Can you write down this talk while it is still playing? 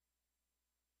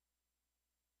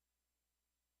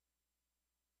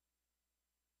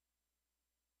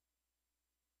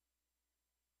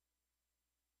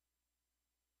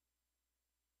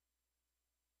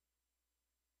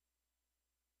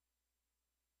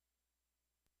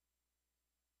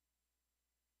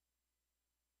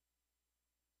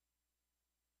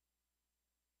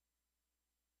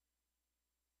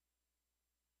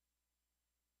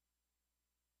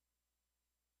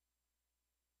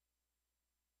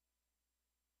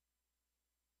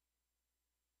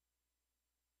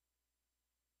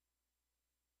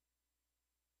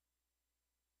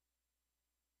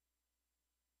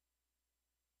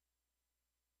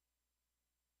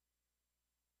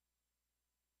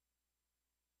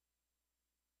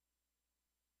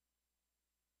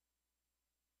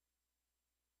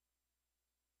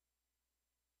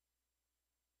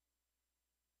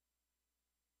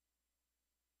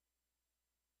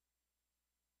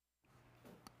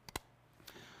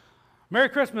Merry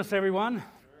Christmas, everyone.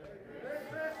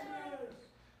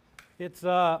 It's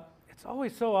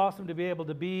always so awesome to be able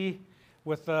to be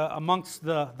with amongst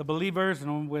the believers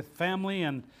and with family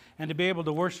and to be able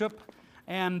to worship.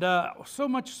 And so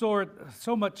much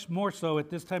more so at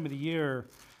this time of the year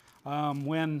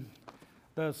when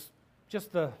the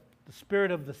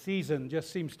spirit of the season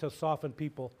just seems to soften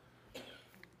people.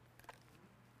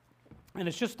 And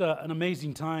it's just an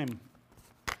amazing time.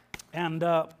 And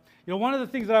one of the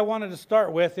things that I wanted to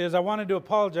start with is I wanted to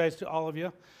apologize to all of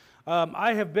you.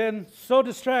 I have been so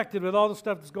distracted with all the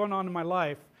stuff that's going on in my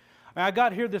life. I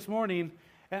got here this morning,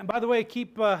 and by the way,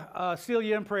 keep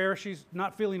Celia in prayer. She's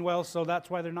not feeling well, so that's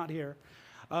why they're not here.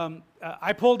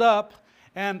 I pulled up,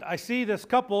 and I see this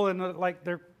couple, and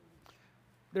they're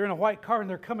in a white car, and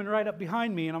they're coming right up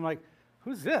behind me, and I'm like,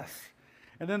 who's this?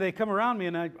 And then they come around me,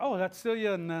 and that's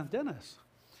Celia and Dennis.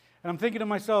 And I'm thinking to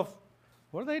myself,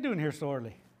 what are they doing here so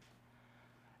early?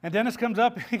 And Dennis comes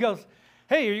up, and he goes,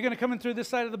 hey, are you going to come in through this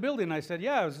side of the building? I said,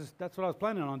 yeah, that's what I was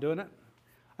planning on doing it.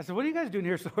 I said, what are you guys doing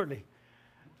here so early?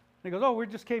 And he goes, we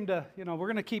just came to, we're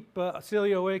going to keep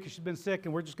Celia away because she's been sick,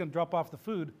 and we're just going to drop off the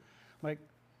food. I'm like,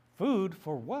 food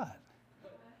for what?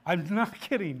 I'm not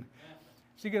kidding.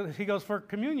 He goes, for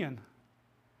communion.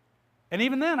 And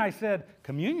even then I said,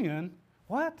 communion?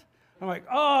 What? I'm like,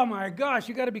 oh my gosh,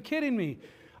 you got to be kidding me.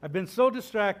 I've been so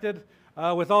distracted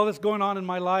with all this going on in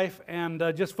my life and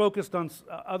just focused on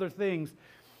other things.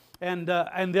 And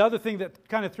the other thing that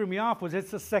kind of threw me off was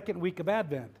it's the second week of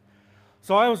Advent.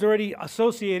 So I was already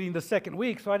associating the second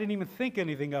week, so I didn't even think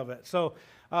anything of it. So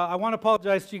I want to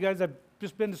apologize to you guys. I've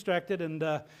just been distracted, and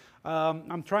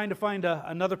I'm trying to find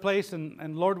another place,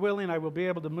 and Lord willing, I will be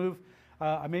able to move.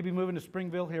 I may be moving to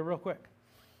Springville here real quick.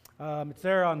 It's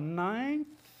there on 9th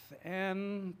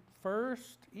and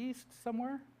 1st East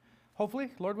somewhere,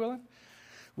 hopefully, Lord willing.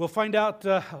 We'll find out.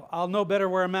 I'll know better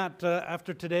where I'm at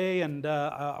after today, and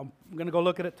I'm going to go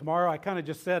look at it tomorrow. I kind of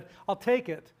just said, I'll take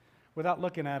it without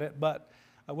looking at it, but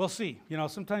we'll see.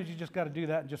 Sometimes you just got to do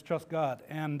that and just trust God.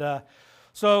 And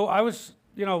so I was,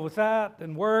 with that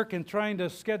and work and trying to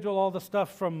schedule all the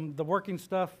stuff from the working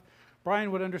stuff.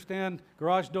 Brian would understand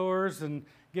garage doors and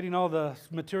getting all the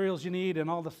materials you need and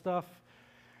all the stuff.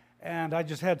 And I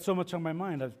just had so much on my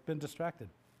mind. I've been distracted.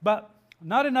 But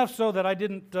not enough so that I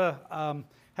didn't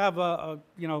have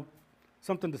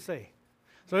something to say.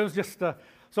 So it was just,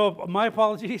 so my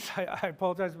apologies. I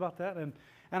apologize about that. And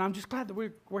I'm just glad that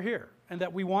we're here and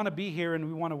that we want to be here and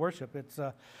we want to worship. It's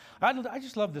I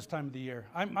just love this time of the year.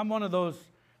 I'm one of those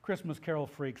Christmas carol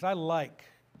freaks. I like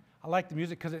the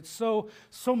music because it's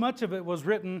so much of it was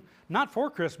written not for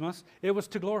Christmas. It was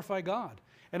to glorify God.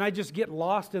 And I just get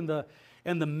lost in the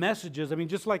messages. I mean,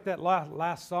 just like that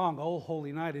last song, "Oh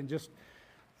Holy Night," and just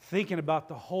thinking about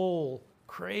the whole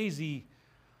crazy,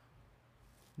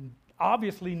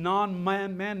 obviously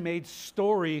man-made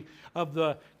story of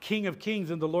the King of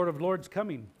Kings and the Lord of Lords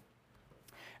coming.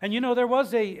 And there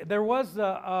was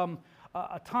a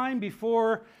time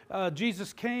before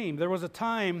Jesus came. There was a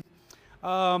time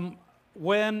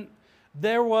when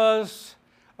there was,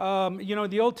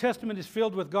 the Old Testament is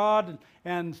filled with God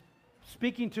and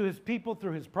speaking to His people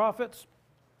through His prophets.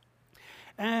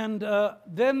 And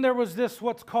then there was this,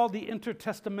 what's called the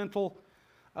intertestamental,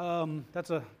 that's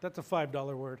a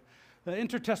 $5 word, the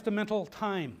intertestamental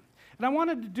time. And I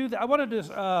wanted to do that. I wanted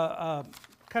to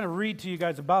kind of read to you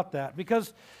guys about that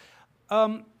because,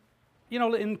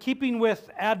 in keeping with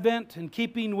Advent and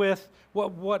keeping with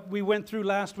what we went through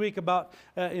last week about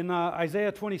in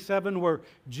Isaiah 27, where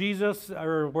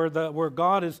where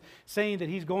God is saying that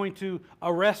He's going to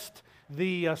arrest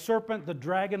the serpent, the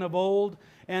dragon of old,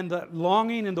 and the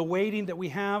longing and the waiting that we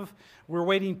have. We're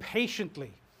waiting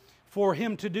patiently for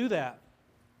Him to do that.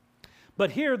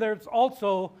 But here, there's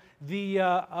also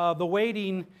the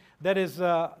waiting that is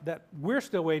that we're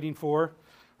still waiting for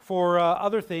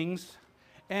other things,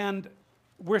 and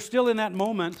we're still in that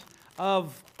moment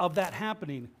of that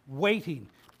happening, waiting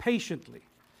patiently.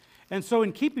 And so,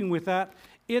 in keeping with that,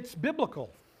 it's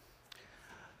biblical.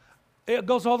 It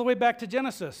goes all the way back to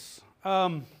Genesis.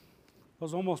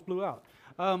 Those almost blew out.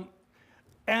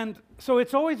 And so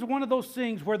it's always one of those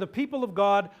things where the people of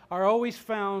God are always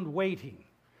found waiting.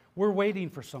 We're waiting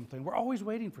for something. We're always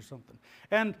waiting for something.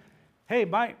 And hey,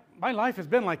 my life has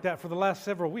been like that for the last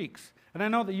several weeks. And I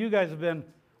know that you guys have been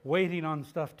waiting on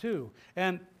stuff too.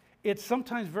 And it's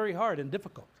sometimes very hard and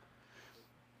difficult.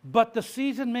 But the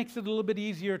season makes it a little bit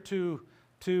easier to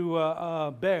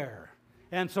bear.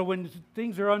 And so when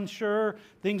things are unsure,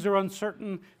 things are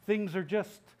uncertain, things are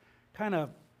just kind of,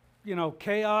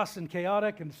 chaos and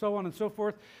chaotic and so on and so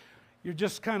forth, you're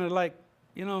just kind of like,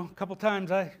 a couple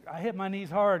times I hit my knees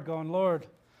hard going, Lord,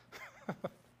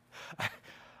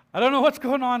 I don't know what's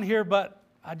going on here, but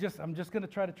I'm just going to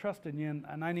try to trust in you,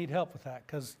 and I need help with that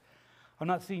because I'm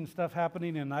not seeing stuff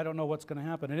happening, and I don't know what's going to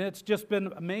happen. And it's just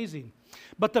been amazing.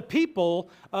 But the people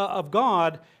of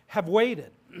God have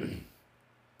waited.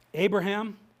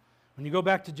 Abraham, when you go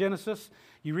back to Genesis,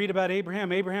 you read about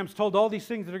Abraham. Abraham's told all these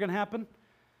things that are going to happen.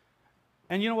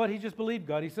 And you know what? He just believed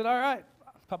God. He said, all right,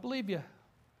 I believe you.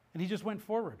 And he just went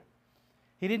forward.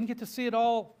 He didn't get to see it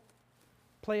all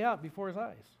play out before his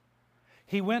eyes.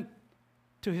 He went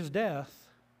to his death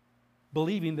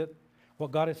believing that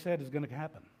what God has said is going to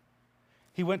happen.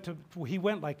 He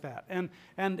went like that.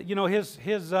 And you know, his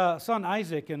son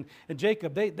Isaac and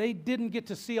Jacob, they didn't get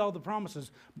to see all the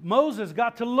promises. Moses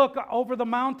got to look over the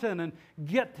mountain and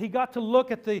he got to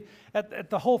look at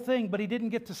the whole thing, but he didn't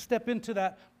get to step into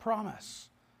that promise.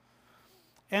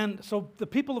 And so the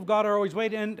people of God are always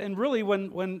waiting. And really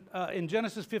when in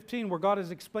Genesis 15, where God is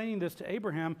explaining this to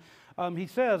Abraham, he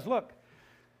says, look,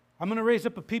 I'm going to raise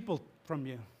up a people from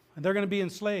you, and they're going to be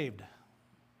enslaved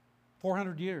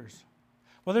 400 years.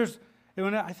 Well,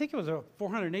 I think it was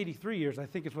 483 years, I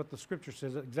think is what the scripture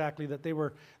says exactly, that they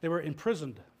were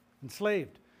imprisoned,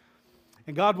 enslaved.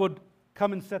 And God would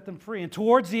come and set them free. And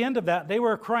towards the end of that, they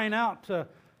were crying out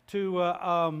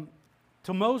to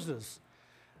Moses,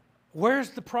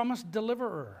 where's the promised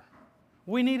deliverer?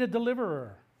 We need a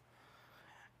deliverer.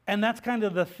 And that's kind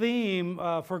of the theme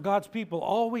for God's people,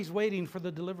 always waiting for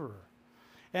the deliverer.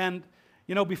 And,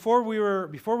 you know, before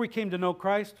we came to know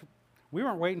Christ, we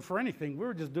weren't waiting for anything. We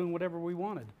were just doing whatever we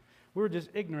wanted. We were just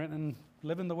ignorant and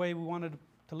living the way we wanted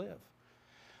to live.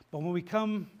 But when we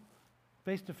come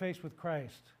face to face with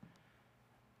Christ,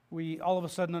 we all of a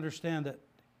sudden understand that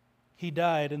He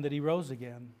died and that He rose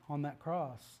again on that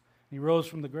cross. He rose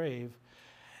from the grave.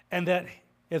 And that,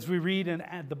 as we read in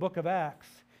the book of Acts,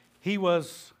 He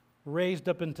was raised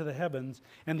up into the heavens.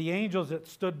 And the angels that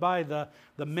stood by, the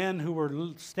men who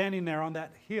were standing there on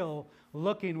that hill,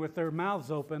 looking with their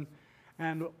mouths open,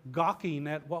 and gawking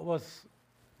at what was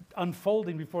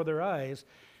unfolding before their eyes.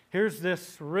 Here's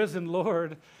this risen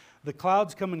Lord. The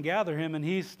clouds come and gather Him, and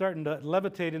He's starting to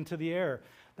levitate into the air.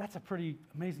 That's a pretty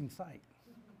amazing sight.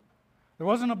 There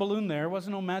wasn't a balloon there. It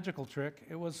wasn't no magical trick.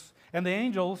 And the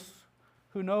angels,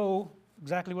 who know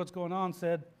exactly what's going on,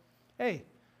 said, hey,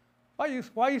 why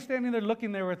are you standing there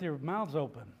looking there with your mouths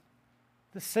open?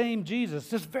 The same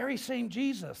Jesus, this very same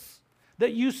Jesus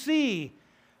that you see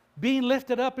being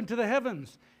lifted up into the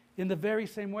heavens, in the very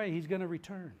same way He's going to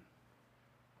return.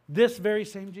 This very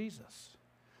same Jesus.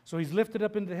 So He's lifted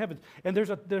up into the heavens. And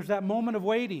there's that moment of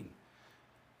waiting.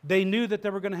 They knew that they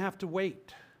were going to have to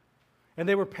wait. And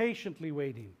they were patiently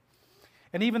waiting.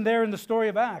 And even there in the story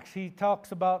of Acts, He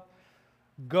talks about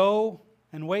go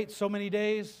and wait so many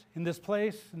days in this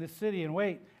place, in this city, and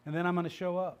wait, and then I'm going to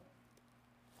show up.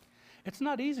 It's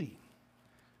not easy.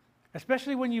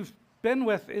 Especially when you've been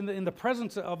in the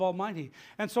presence of Almighty.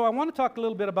 And so I want to talk a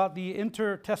little bit about the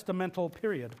intertestamental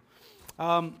period,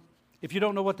 if you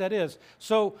don't know what that is.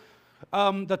 So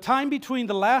the time between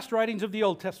the last writings of the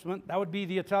Old Testament, that would be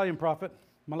the Italian prophet,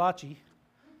 Malachi.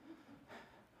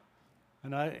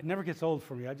 And it never gets old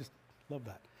for me. I just love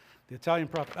that. The Italian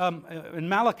prophet. In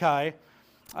Malachi,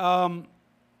 the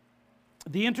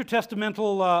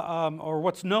intertestamental, or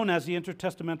what's known as the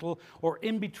intertestamental, or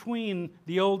in between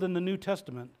the Old and the New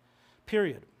Testament,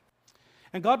 period.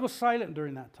 And God was silent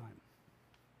during that time.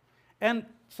 And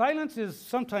silence is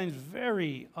sometimes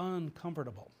very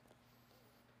uncomfortable.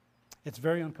 It's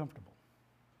very uncomfortable.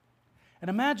 And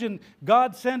imagine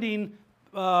God sending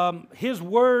His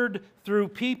word through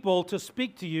people to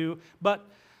speak to you, but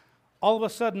all of a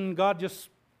sudden God just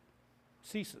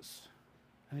ceases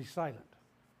and He's silent.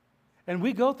 And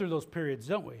we go through those periods,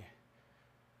 don't we?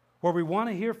 Where we want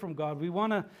to hear from God. We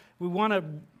want to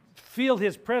feel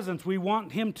His presence. We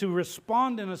want Him to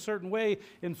respond in a certain way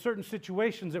in certain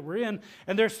situations that we're in.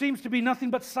 And there seems to be nothing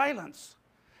but silence.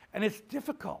 And it's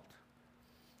difficult.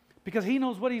 Because He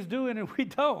knows what He's doing and we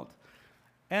don't.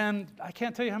 And I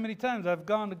can't tell you how many times I've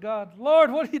gone to God,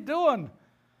 Lord, what are you doing?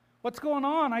 What's going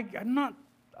on? I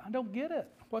don't get it.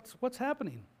 What's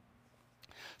happening?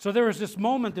 So there was this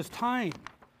moment, this time,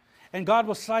 and God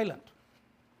was silent.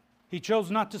 He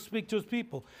chose not to speak to His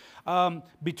people.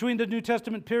 Between the New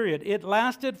Testament period, it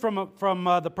lasted from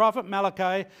the prophet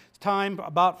Malachi's time,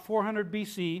 about 400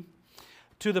 BC,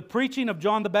 to the preaching of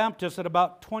John the Baptist at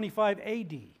about 25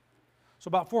 AD. So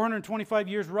about 425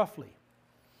 years roughly.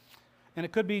 And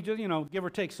it could be, give or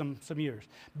take some years.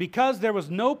 Because there was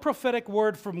no prophetic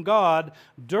word from God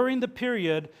during the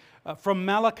period from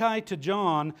Malachi to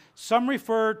John, some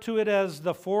refer to it as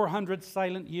the 400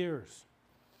 silent years.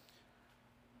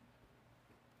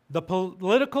 The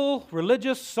political,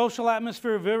 religious, social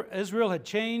atmosphere of Israel had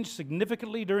changed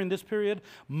significantly during this period.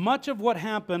 Much of what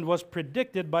happened was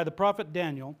predicted by the prophet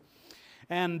Daniel.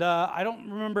 And I don't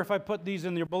remember if I put these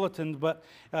in your bulletins, but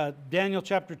Daniel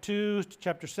chapter 2,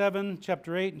 chapter 7,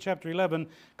 chapter 8, and chapter 11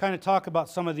 kind of talk about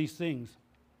some of these things.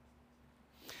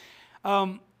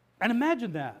 And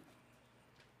imagine that.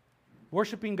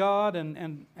 Worshiping God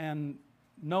and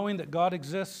knowing that God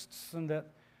exists and that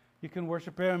you can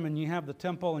worship Him, and you have the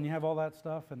temple and you have all that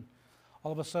stuff, and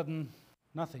all of a sudden,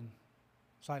 nothing.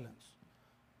 Silence.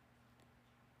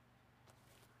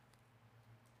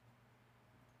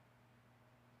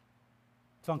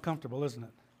 It's uncomfortable, isn't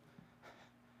it?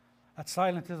 That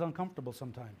silence is uncomfortable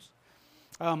sometimes.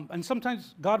 And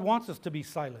sometimes God wants us to be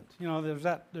silent. You know,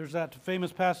 there's that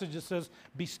famous passage that says,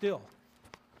 "Be still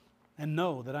and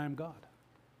know that I am God."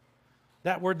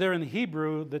 That word there in the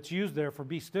Hebrew that's used there for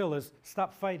 "be still" is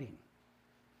stop fighting.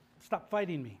 Stop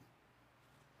fighting me.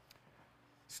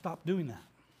 Stop doing that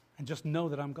and just know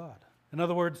that I'm God. In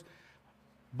other words,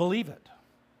 believe it.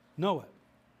 Know it.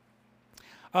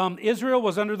 Israel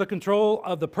was under the control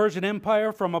of the Persian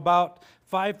Empire from about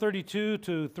 532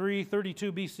 to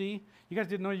 332 BC. You guys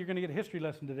didn't know you were going to get a history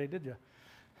lesson today, did you?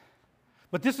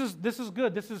 But this is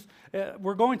good.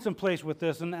 We're going someplace with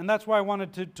this, and that's why I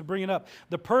wanted to bring it up.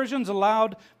 The Persians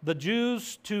allowed the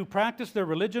Jews to practice their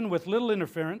religion with little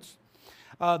interference.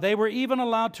 They were even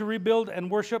allowed to rebuild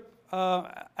and worship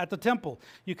at the temple.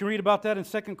 You can read about that in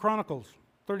 2 Chronicles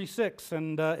 36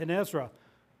 and in Ezra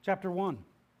chapter 1.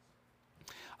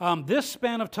 This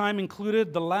span of time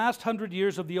included the last 100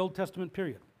 years of the Old Testament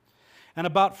period, and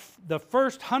about the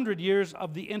first 100 years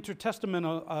of the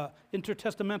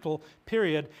intertestamental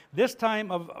period. This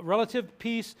time of relative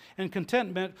peace and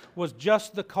contentment was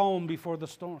just the calm before the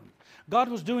storm. God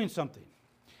was doing something.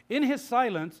 In His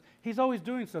silence, He's always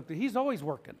doing something. He's always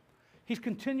working. He's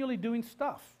continually doing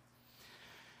stuff.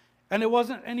 And it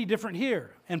wasn't any different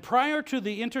here. And prior to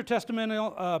the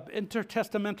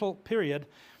intertestamental period,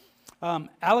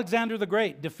 Alexander the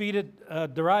Great defeated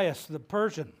Darius the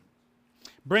Persian,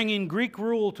 bringing Greek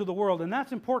rule to the world. And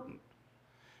that's important,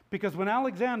 because when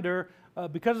Alexander,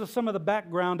 because of some of the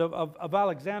background of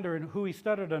Alexander and who he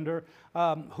studied under,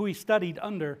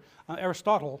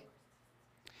 Aristotle,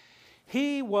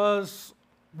 he was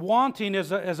wanting,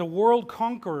 as a world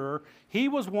conqueror, he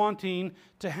was wanting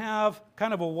to have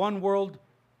kind of a one world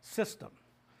system.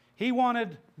 He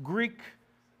wanted Greek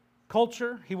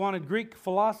culture, he wanted Greek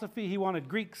philosophy, he wanted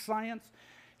Greek science.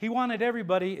 He wanted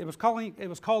everybody, it was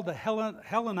called the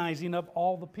Hellenizing of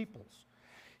all the peoples.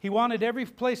 He wanted every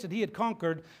place that he had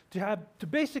conquered to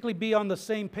basically be on the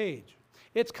same page.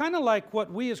 It's kind of like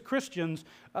what we as Christians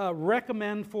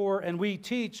recommend for, and we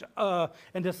teach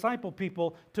and disciple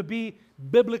people to be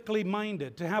biblically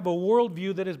minded, to have a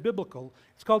worldview that is biblical.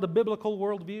 It's called a biblical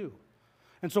worldview.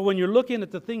 And so when you're looking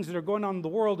at the things that are going on in the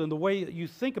world and the way that you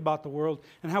think about the world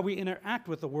and how we interact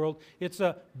with the world, it's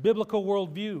a biblical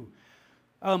worldview.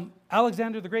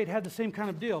 Alexander the Great had the same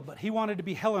kind of deal, but he wanted to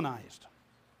be Hellenized.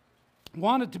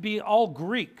 Wanted to be all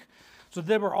Greek, so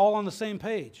they were all on the same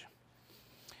page.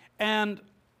 And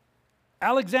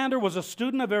Alexander was a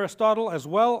student of Aristotle as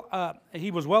well.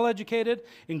 He was well educated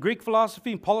in Greek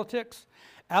philosophy and politics.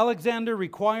 Alexander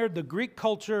required the Greek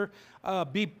culture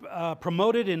be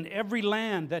promoted in every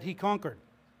land that he conquered.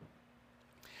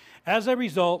 As a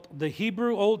result, the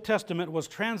Hebrew Old Testament was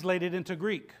translated into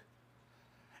Greek.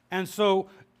 And so,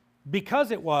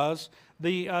 because it was,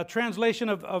 the translation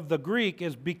of the Greek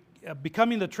is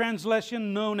becoming the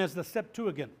translation known as the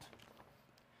Septuagint.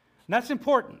 And that's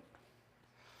important.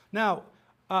 Now,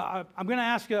 I'm going to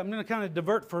ask you, I'm going to kind of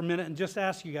divert for a minute and just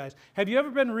ask you guys, have you ever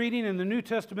been reading in the New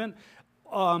Testament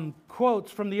quotes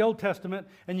from the Old Testament,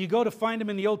 and you go to find them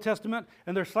in the Old Testament,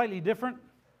 and they're slightly different?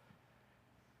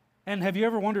 And have you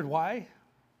ever wondered why?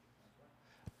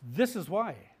 This is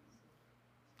why.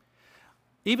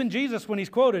 Even Jesus, when he's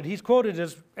quoted as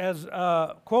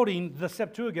quoting the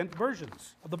Septuagint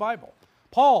versions of the Bible.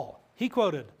 Paul, he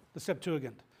quoted the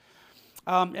Septuagint.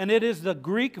 And it is the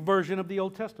Greek version of the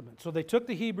Old Testament. So they took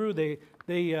the Hebrew, they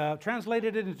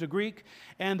translated it into Greek,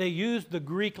 and they used the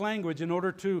Greek language in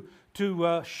order to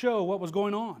show what was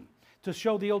going on, to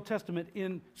show the Old Testament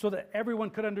so that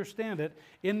everyone could understand it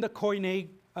in the Koine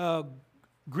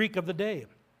Greek of the day.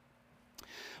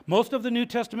 Most of the New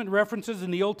Testament references in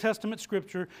the Old Testament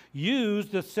scripture use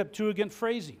the Septuagint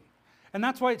phrasing. And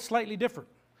that's why it's slightly different.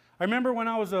 I remember when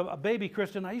I was a baby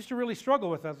Christian, I used to really struggle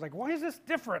with that. I was like, why is this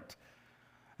different?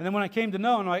 And then when I came to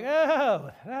know, I'm like, oh,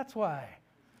 that's why.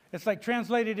 It's like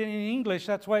translated in English,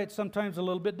 that's why it's sometimes a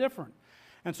little bit different.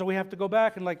 And so we have to go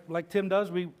back and like Tim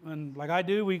does, and like I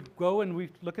do, we go and we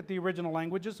look at the original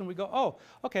languages and we go, oh,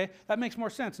 okay, that makes more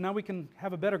sense. Now we can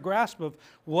have a better grasp of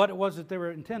what it was that they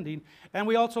were intending. And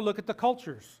we also look at the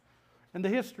cultures and the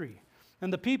history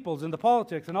and the peoples and the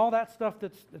politics and all that stuff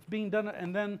that's being done,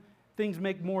 and then things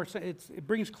make more sense. It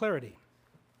brings clarity.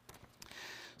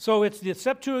 So it's the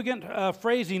Septuagint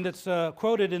phrasing that's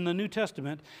quoted in the New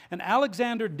Testament. And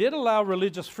Alexander did allow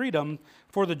religious freedom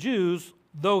for the Jews,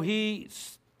 though he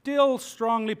still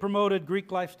strongly promoted Greek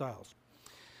lifestyles.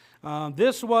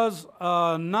 This was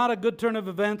not a good turn of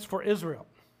events for Israel.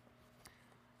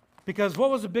 Because what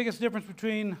was the biggest difference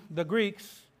between the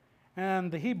Greeks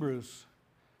and the Hebrews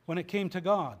when it came to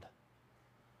God?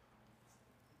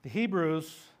 The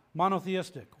Hebrews,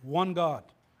 monotheistic, one God.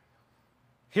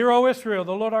 Hear, O Israel,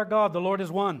 the Lord our God, the Lord is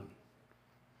one.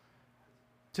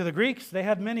 To the Greeks, they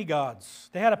had many gods.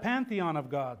 They had a pantheon of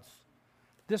gods.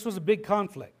 This was a big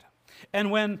conflict.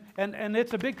 And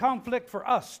it's a big conflict for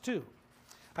us too.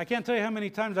 I can't tell you how many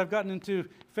times I've gotten into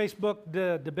Facebook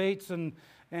debates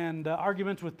and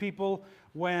arguments with people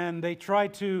when they try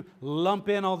to lump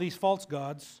in all these false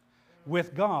gods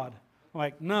with God. I'm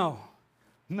like, no,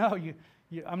 I'm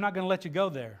not going to let you go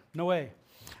there. No way.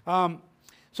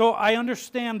 So I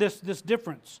understand this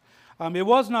difference. It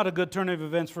was not a good turn of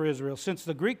events for Israel, since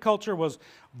the Greek culture was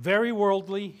very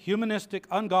worldly, humanistic,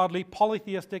 ungodly,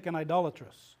 polytheistic, and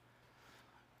idolatrous.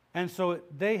 And so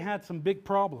they had some big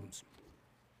problems.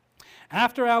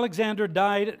 After Alexander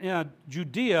died,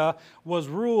 Judea was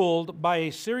ruled by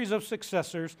a series of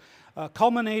successors,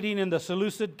 culminating in the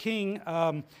Seleucid king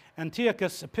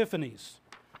Antiochus Epiphanes.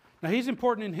 Now he's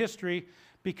important in history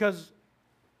because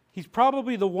he's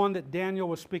probably the one that Daniel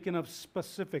was speaking of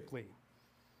specifically.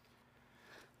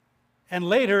 And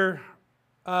later,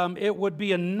 it would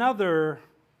be another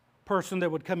person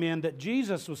that would come in that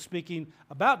Jesus was speaking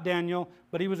about Daniel,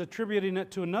 but he was attributing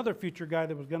it to another future guy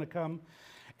that was going to come.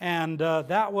 And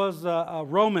that was a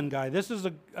Roman guy. This is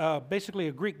basically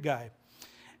a Greek guy.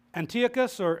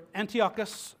 Antiochus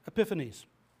Epiphanes.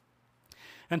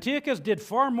 Antiochus did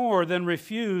far more than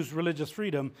refuse religious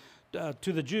freedom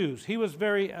to the Jews. He was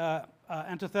very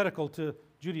antithetical to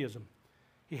Judaism.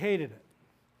 He hated it.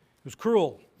 It was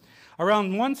cruel. Around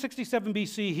 167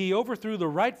 BC, he overthrew the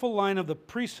rightful line of the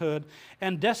priesthood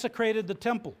and desecrated the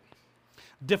temple,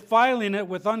 defiling it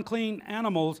with unclean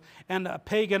animals and a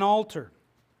pagan altar.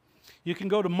 You can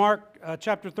go to Mark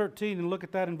chapter 13 and look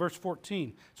at that in verse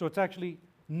 14. So it's actually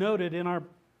noted in our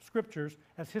scriptures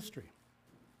as history.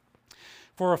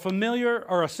 For a familiar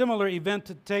or a similar event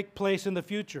to take place in the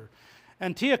future.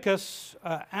 Antiochus'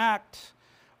 act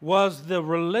was the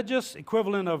religious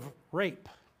equivalent of rape,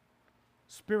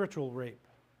 spiritual rape.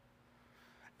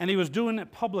 And he was doing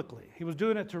it publicly. He was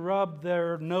doing it to rub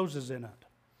their noses in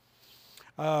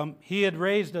it. He had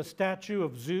raised a statue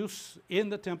of Zeus in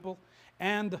the temple,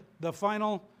 and the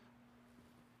final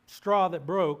straw that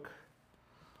broke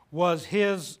was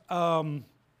his on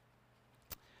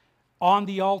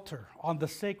the altar, on the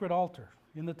sacred altar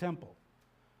in the temple,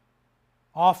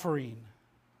 offering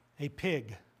a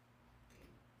pig.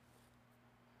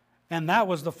 And that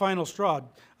was the final straw.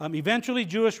 Eventually,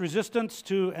 Jewish resistance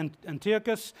to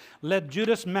Antiochus led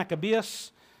Judas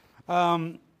Maccabeus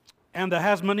and the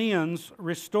Hasmoneans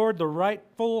restored the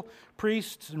rightful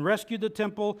priests and rescued the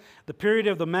temple. The period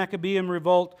of the Maccabean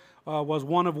revolt was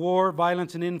one of war,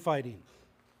 violence, and infighting.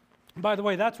 By the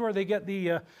way, that's where they get the...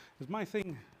 is my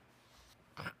thing...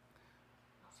 Does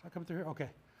that come through here? Okay.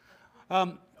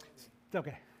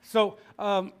 Okay. So...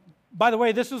 by the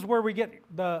way, this is where we get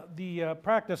the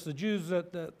practice. The Jews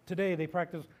today, they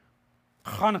practice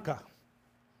Hanukkah.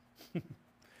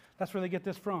 That's where they get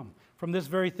this from this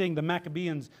very thing, the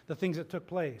Maccabeans, the things that took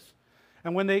place.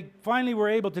 And when they finally were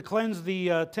able to cleanse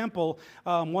the temple,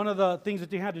 one of the things that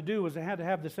they had to do was they had to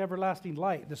have this everlasting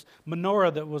light, this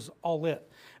menorah that was all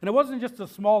lit. And it wasn't just a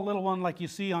small little one like you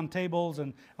see on tables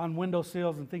and on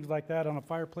windowsills and things like that, on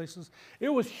fireplaces. It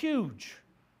was huge.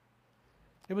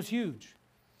 It was huge.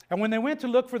 And when they went to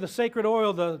look for the sacred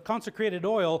oil, the consecrated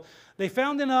oil, they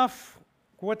found enough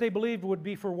for what they believed would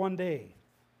be for one day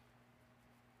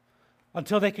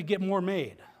until they could get more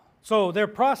made. So they're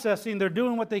processing, they're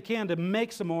doing what they can to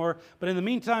make some more, but in the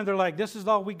meantime, they're like, this is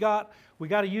all we got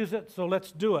to use it, so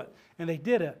let's do it. And they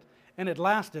did it, and it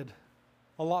lasted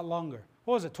a lot longer.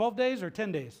 What was it, 12 days or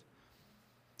 10 days?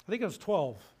 I think it was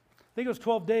 12. I think it was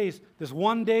 12 days. This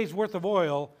one day's worth of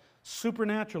oil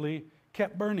supernaturally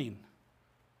kept burning.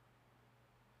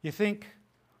 You think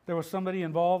there was somebody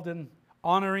involved in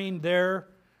honoring their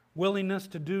willingness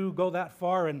to go that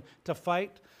far and to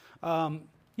fight?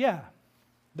 Yeah,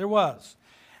 there was.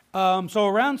 So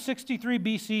around 63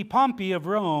 BC, Pompey of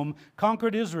Rome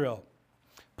conquered Israel,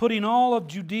 putting all of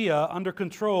Judea under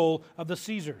control of the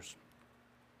Caesars.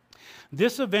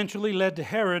 This eventually led to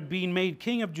Herod being made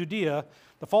king of Judea,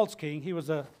 the false king. He was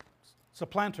a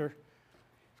supplanter.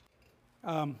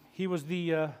 He was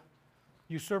the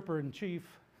usurper in chief,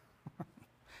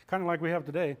 kind of like we have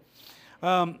today.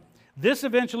 This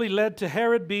eventually led to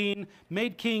Herod being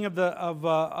made king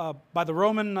by the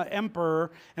Roman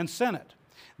emperor and senate.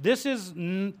 This is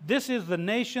the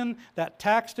nation that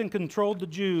taxed and controlled the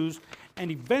Jews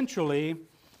and eventually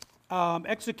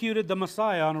executed the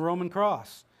Messiah on a Roman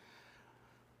cross.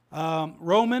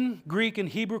 Roman, Greek, and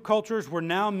Hebrew cultures were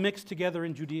now mixed together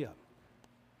in Judea.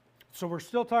 So we're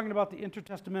still talking about the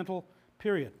intertestamental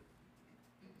period,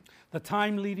 the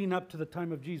time leading up to the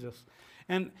time of Jesus.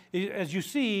 And as you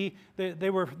see,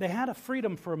 they had a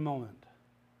freedom for a moment.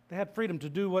 They had freedom to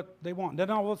do what they want. Then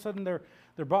all of a sudden they're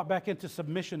brought back into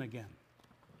submission again.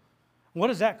 What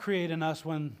does that create in us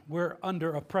when we're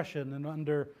under oppression and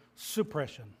under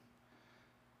suppression?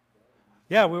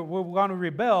 Yeah, we're going to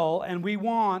rebel, and we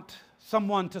want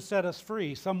someone to set us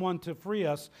free, someone to free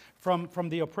us from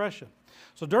the oppression.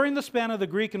 So during the span of the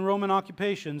Greek and Roman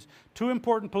occupations, two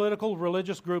important political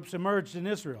religious groups emerged in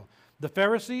Israel. The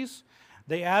Pharisees,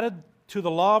 they added to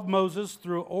the law of Moses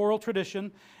through oral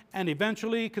tradition and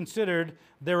eventually considered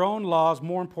their own laws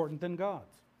more important than God's.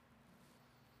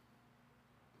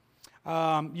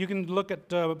 You can look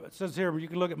at, it says here, you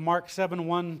can look at Mark 7,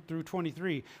 1 through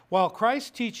 23. While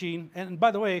Christ's teaching, and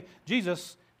by the way,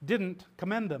 Jesus didn't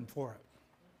commend them for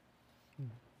it.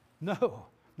 No,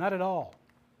 not at all.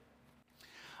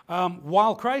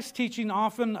 While Christ's teaching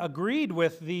often agreed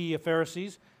with the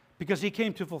Pharisees, because he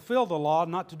came to fulfill the law,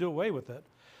 not to do away with it,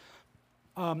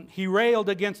 he railed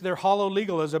against their hollow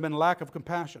legalism and lack of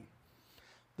compassion.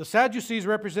 The Sadducees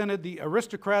represented the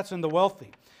aristocrats and the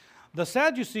wealthy. The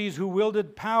Sadducees, who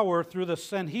wielded power through the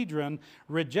Sanhedrin,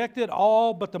 rejected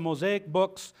all but the Mosaic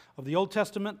books of the Old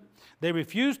Testament. They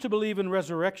refused to believe in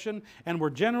resurrection and were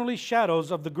generally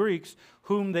shadows of the Greeks,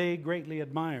 whom they greatly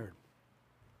admired.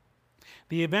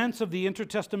 The events of the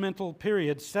intertestamental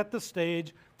period set the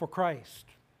stage for Christ.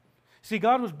 See,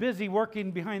 God was busy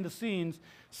working behind the scenes,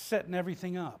 setting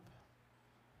everything up.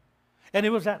 And it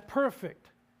was that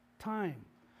perfect time.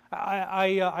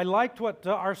 I liked what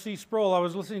R.C. Sproul, I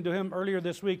was listening to him earlier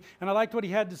this week, and I liked what he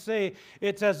had to say.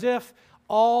 It's as if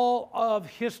all of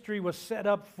history was set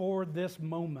up for this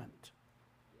moment.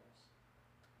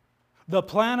 The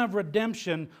plan of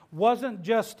redemption wasn't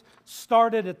just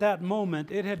started at that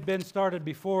moment. It had been started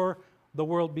before the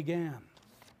world began.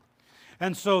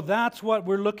 And so that's what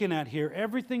we're looking at here.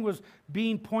 Everything was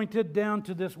being pointed down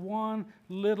to this one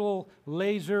little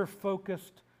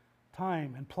laser-focused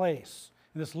time and place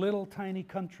in this little tiny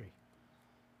country.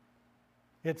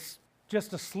 It's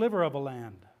just a sliver of a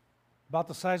land, about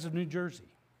the size of New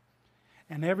Jersey.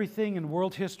 And everything in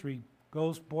world history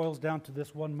boils down to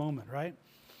this one moment, right?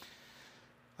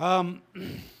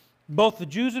 Both the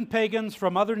Jews and pagans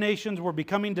from other nations were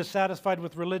becoming dissatisfied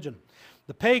with religion.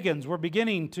 The pagans were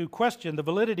beginning to question the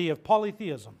validity of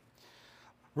polytheism.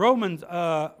 Romans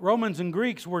and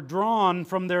Greeks were drawn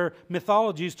from their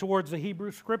mythologies towards the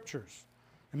Hebrew Scriptures.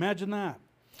 Imagine that.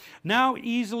 Now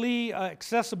easily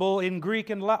accessible in Greek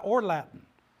and or Latin.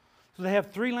 So they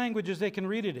have three languages they can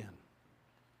read it in.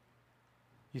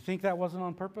 You think that wasn't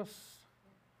on purpose?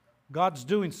 God's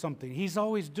doing something. He's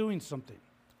always doing something.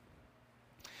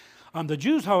 The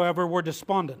Jews, however, were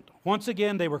despondent. Once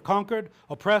again, they were conquered,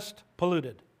 oppressed,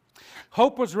 polluted.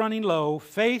 Hope was running low.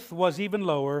 Faith was even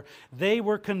lower. They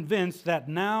were convinced that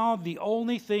now the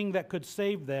only thing that could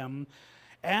save them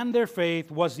and their faith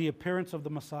was the appearance of the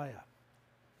Messiah.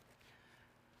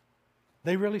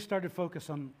 They really started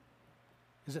focus on,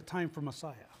 is it time for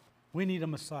Messiah? We need a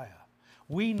Messiah.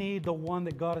 We need the one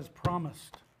that God has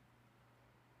promised.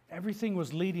 Everything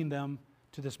was leading them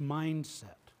to this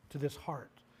mindset, to this heart.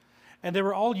 And they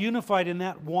were all unified in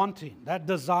that wanting, that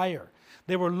desire.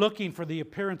 They were looking for the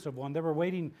appearance of one. They were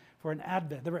waiting for an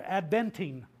advent. They were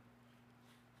adventing.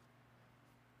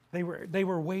 They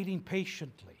were waiting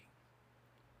patiently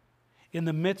in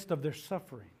the midst of their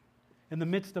suffering, in the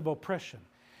midst of oppression,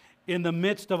 in the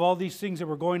midst of all these things that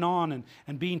were going on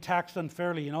and being taxed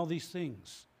unfairly and all these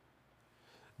things.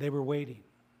 They were waiting.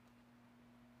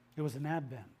 It was an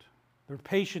advent. They were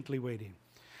patiently waiting.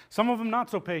 Some of them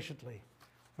not so patiently.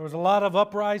 There was a lot of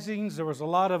uprisings, there was a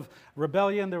lot of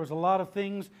rebellion, there was a lot of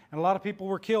things, and a lot of people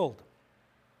were killed.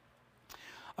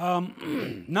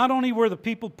 Not only were the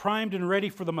people primed and ready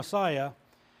for the Messiah,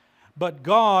 but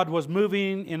God was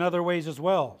moving in other ways as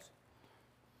well.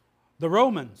 The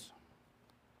Romans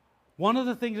One of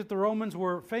the things that the Romans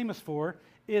were famous for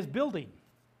is building,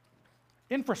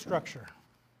 infrastructure,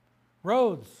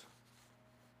 roads.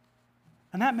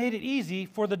 And that made it easy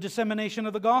for the dissemination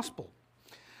of the gospel.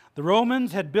 The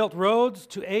Romans had built roads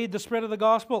to aid the spread of the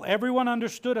gospel. Everyone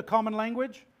understood a common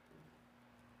language.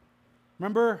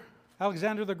 Remember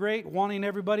Alexander the Great wanting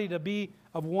everybody to be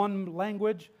of one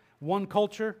language, one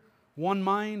culture, one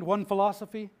mind, one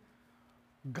philosophy?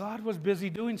 God was busy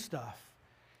doing stuff.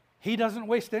 He doesn't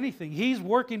waste anything. He's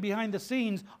working behind the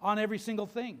scenes on every single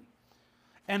thing.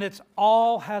 And it's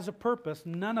all has a purpose.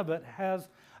 None of it has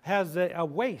a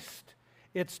waste.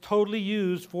 It's totally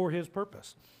used for His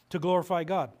purpose, to glorify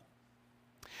God.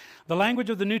 The language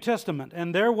of the New Testament,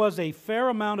 and there was a fair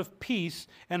amount of peace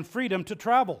and freedom to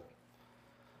travel,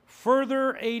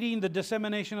 further aiding the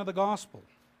dissemination of the gospel.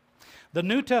 The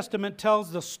New Testament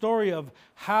tells the story of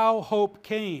how hope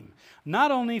came, not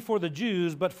only for the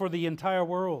Jews, but for the entire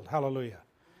world. Hallelujah.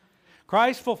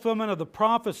 Christ's fulfillment of the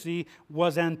prophecy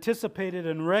was anticipated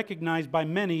and recognized by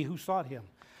many who sought Him.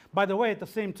 By the way, at the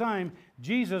same time,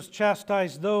 Jesus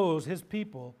chastised those, His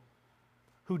people,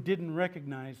 who didn't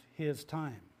recognize His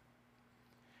time.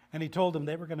 And He told them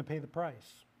they were going to pay the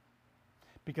price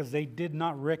because they did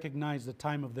not recognize the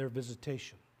time of their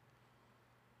visitation.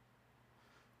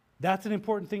 That's an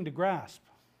important thing to grasp.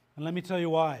 And let me tell you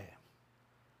why.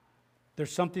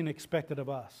 There's something expected of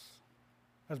us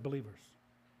as believers.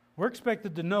 We're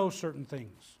expected to know certain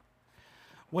things.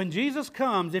 When Jesus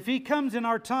comes, if He comes in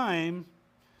our time,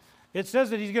 it says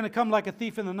that He's going to come like a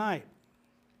thief in the night.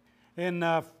 In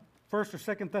 1st or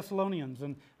 2nd Thessalonians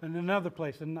and another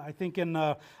place, and I think in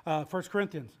 1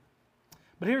 Corinthians.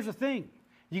 But here's the thing.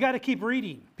 You got to keep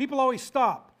reading. People always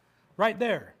stop right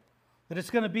there. That it's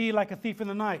going to be like a thief in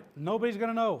the night. Nobody's going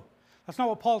to know. That's not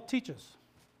what Paul teaches.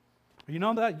 You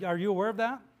know that? Are you aware of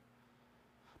that?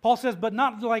 Paul says, but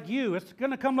not like you. It's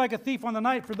going to come like a thief on the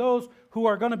night for those who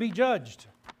are going to be judged.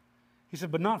 He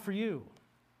said, but not for you.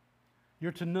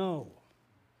 You're to know.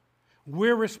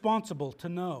 We're responsible to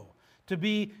know. To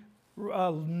be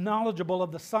knowledgeable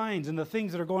of the signs and the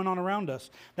things that are going on around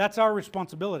us. That's our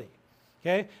responsibility.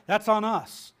 Okay? That's on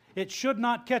us. It should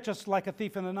not catch us like a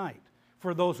thief in the night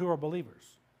for those who are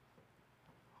believers.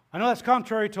 I know that's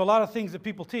contrary to a lot of things that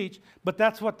people teach, but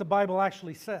that's what the Bible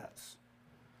actually says.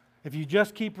 If you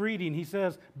just keep reading, he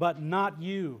says, but not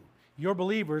you. You're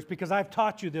believers because I've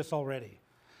taught you this already.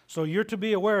 So you're to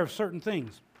be aware of certain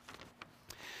things.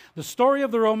 The story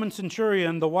of the Roman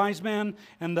centurion, the wise man,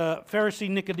 and the Pharisee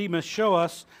Nicodemus show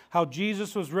us how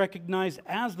Jesus was recognized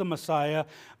as the Messiah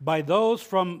by those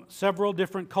from several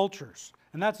different cultures.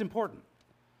 And that's important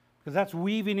because that's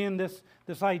weaving in this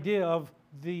idea of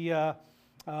the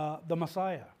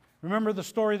Messiah. Remember the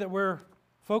story that we're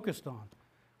focused on,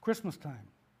 Christmas time.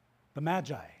 The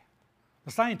Magi,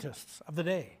 the scientists of the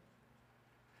day.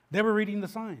 They were reading the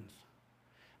signs.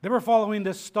 They were following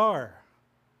this star.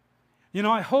 You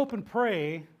know, I hope and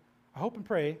pray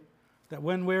that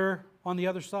when we're on the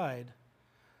other side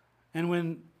and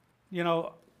when, you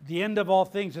know, the end of all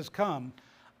things has come,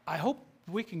 I hope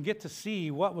we can get to see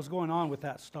what was going on with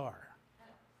that star.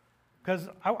 Because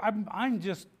I'm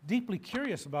just deeply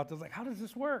curious about this. Like, how does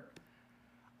this work?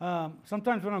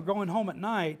 Sometimes when I'm going home at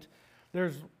night,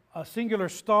 there's a singular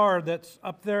star that's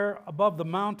up there above the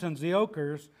mountains, the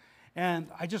Oakers, and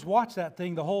I just watch that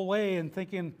thing the whole way and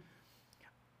thinking,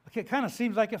 okay, it kind of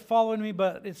seems like it's following me,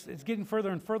 but it's getting further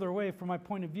and further away from my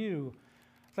point of view.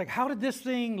 It's like, how did this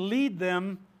thing lead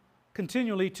them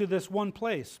continually to this one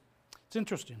place? It's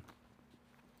interesting.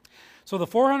 So the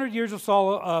 400 years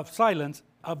of silence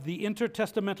of the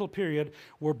intertestamental period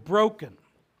were broken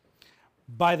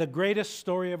by the greatest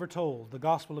story ever told, the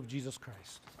gospel of Jesus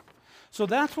Christ. So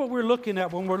that's what we're looking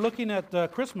at when we're looking at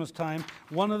Christmas time.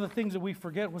 One of the things that we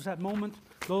forget was that moment,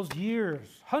 those years,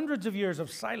 hundreds of years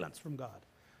of silence from God.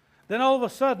 Then all of a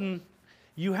sudden,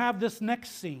 you have this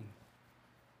next scene.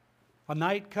 A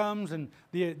night comes and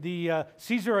the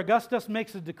Caesar Augustus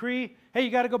makes a decree. Hey,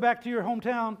 you got to go back to your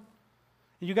hometown.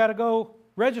 You got to go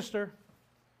register.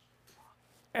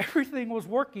 Everything was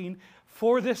working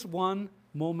for this one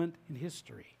moment in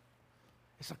history.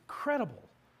 It's incredible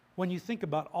when you think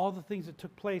about all the things that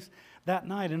took place that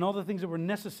night and all the things that were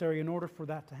necessary in order for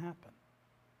that to happen.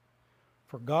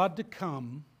 For God to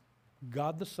come,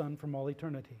 God the Son from all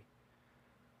eternity,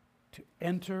 to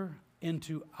enter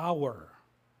into our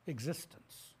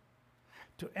existence,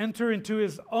 to enter into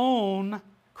His own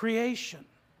creation.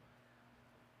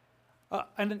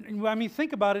 And I mean,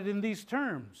 think about it in these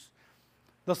terms.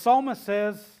 The psalmist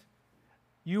says,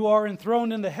 "You are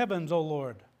enthroned in the heavens, O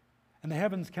Lord, and the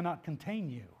heavens cannot contain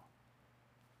you.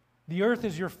 The earth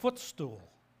is your footstool."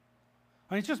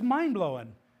 I mean, it's just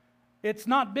mind-blowing. it's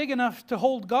not big enough to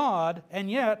hold God, and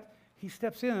yet he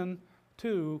steps in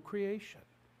to creation.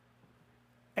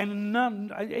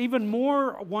 And even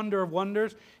more wonder of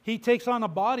wonders, he takes on a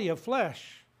body of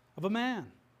flesh of a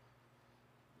man,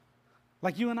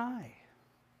 like you and I.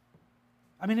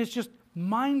 I mean, it's just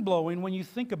mind-blowing when you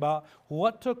think about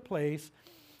what took place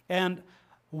and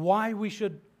why we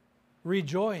should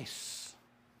rejoice.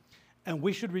 And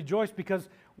we should rejoice because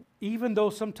even though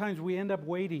sometimes we end up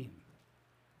waiting,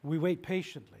 we wait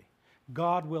patiently,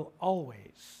 God will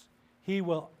always, he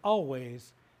will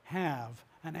always have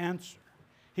an answer.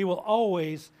 He will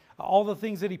always, all the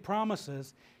things that he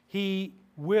promises, he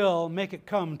will make it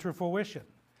come to fruition.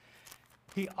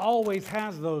 He always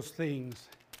has those things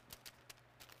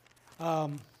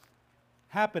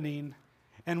happening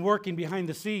and working behind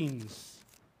the scenes.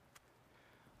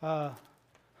 Sorry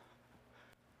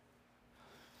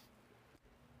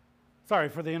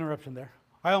for the interruption there.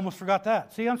 I almost forgot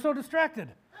that. See, I'm so distracted.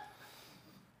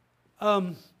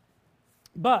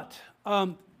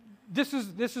 This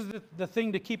is the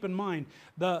thing to keep in mind,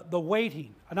 the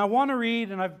waiting. And I want to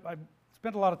read, and I've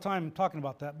spent a lot of time talking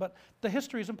about that, but the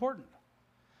history is important.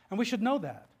 And we should know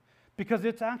that because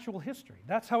it's actual history.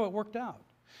 That's how it worked out.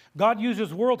 God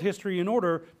uses world history in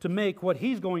order to make what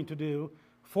he's going to do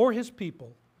for his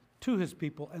people, to his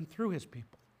people, and through his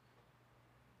people.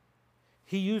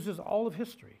 He uses all of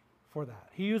history for that.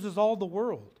 He uses all the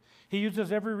world. He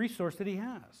uses every resource that he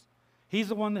has. He's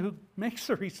the one who makes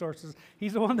the resources.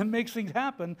 He's the one that makes things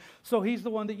happen, so he's the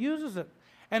one that uses it.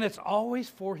 And it's always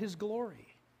for his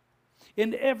glory.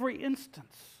 In every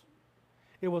instance,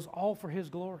 it was all for his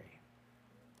glory.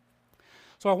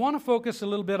 So I want to focus a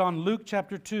little bit on Luke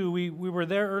chapter 2. We were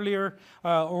there earlier,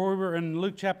 or we were in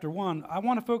Luke chapter 1. I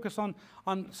want to focus on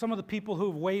some of the people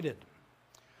who have waited.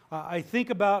 I think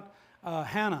about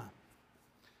Hannah,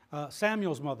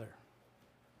 Samuel's mother.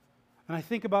 And I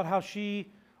think about how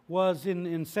she was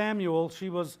in Samuel,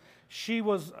 she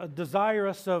was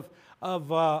desirous of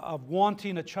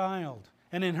wanting a child.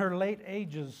 And in her late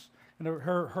ages, in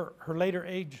her later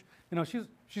age, you know,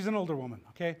 she's an older woman,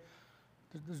 okay?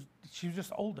 She's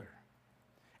just older.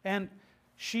 And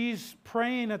she's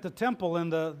praying at the temple,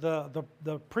 and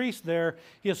the priest there,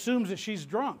 he assumes that she's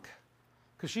drunk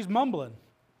because she's mumbling.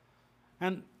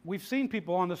 And we've seen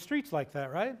people on the streets like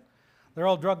that, right? They're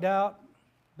all drugged out.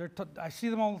 I see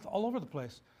them all over the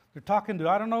place. They're talking to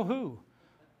I don't know who,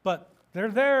 but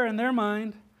they're there in their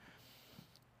mind.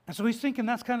 And so he's thinking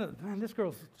that's kind of, man, this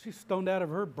girl, she's stoned out of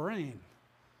her brain.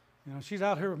 You know, she's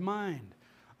out her mind.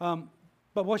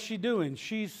 But what's she doing?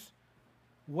 She's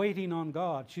waiting on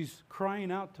God. She's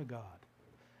crying out to God.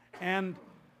 And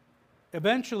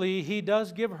eventually he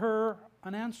does give her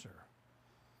an answer.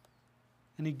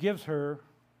 And he gives her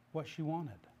what she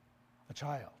wanted, a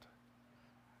child.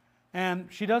 And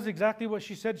she does exactly what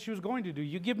she said she was going to do.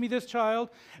 You give me this child,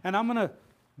 and I'm going to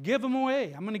give him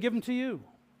away. I'm going to give him to you.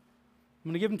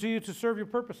 I'm going to give him to you to serve your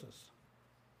purposes.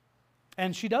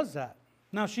 And she does that.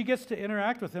 Now, she gets to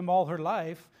interact with him all her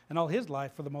life, and all his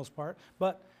life for the most part,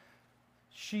 but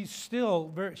she's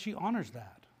still she honors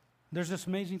that. There's this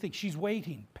amazing thing. She's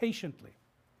waiting patiently.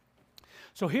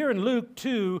 So here in Luke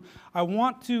 2, I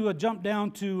want to jump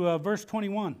down to verse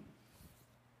 21.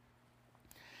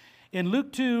 In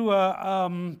Luke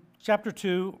 2, chapter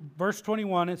 2, verse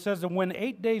 21, it says that when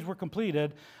 8 days were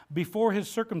completed before his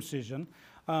circumcision,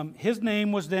 his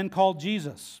name was then called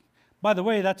Jesus. By the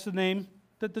way, that's the name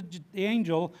that the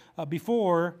angel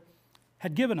before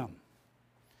had given him.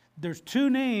 There's two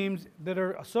names that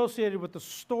are associated with the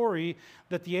story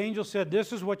that the angel said,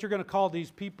 this is what you're going to call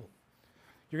these people.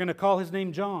 You're going to call his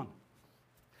name John.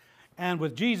 And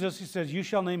with Jesus, he says, you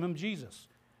shall name him Jesus.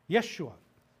 Yeshua.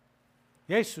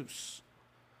 Jesus.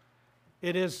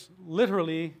 It is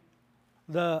literally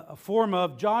the form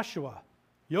of Joshua,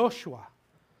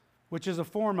 which is a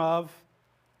form of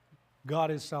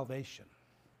God is salvation,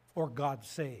 or God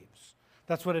saves.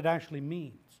 That's what it actually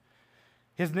means.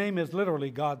 His name is literally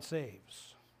God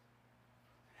saves.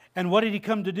 And what did he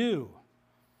come to do?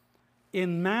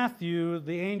 In Matthew,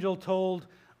 the angel told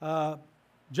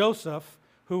Joseph,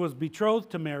 who was betrothed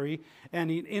to Mary,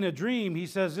 and in a dream, he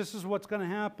says, this is what's going to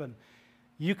happen.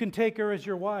 You can take her as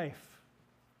your wife.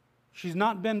 She's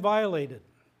not been violated.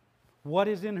 What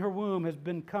is in her womb has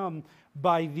been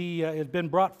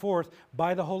brought forth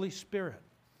by the Holy Spirit.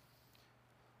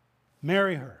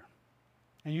 Marry her,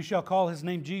 and you shall call his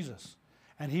name Jesus,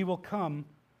 and he will come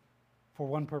for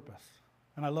one purpose.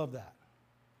 And I love that.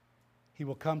 He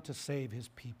will come to save his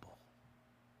people.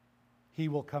 He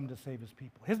will come to save his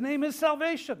people. His name is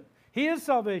salvation. He is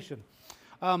salvation.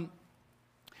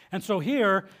 And so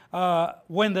here,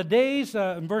 when the days,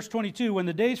 in verse 22, when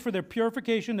the days for their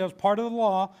purification, that was part of the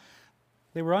law,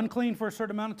 they were unclean for a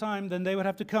certain amount of time, then they would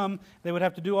have to come, they would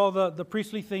have to do all the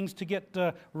priestly things to get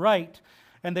right,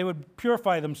 and they would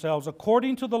purify themselves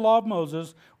according to the law of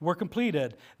Moses, were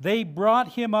completed. They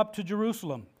brought him up to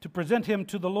Jerusalem to present him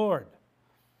to the Lord.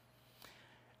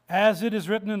 As it is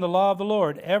written in the law of the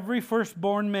Lord, every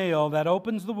firstborn male that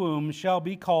opens the womb shall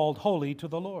be called holy to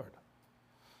the Lord.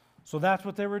 So that's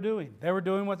what they were doing. They were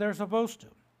doing what they're supposed to.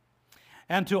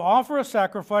 And to offer a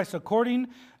sacrifice according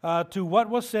to what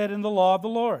was said in the law of the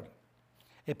Lord,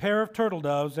 a pair of turtle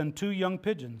doves and 2 young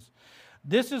pigeons.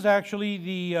 This is actually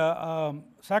the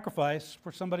sacrifice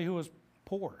for somebody who was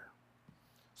poor.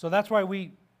 So that's why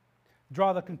we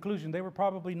draw the conclusion they were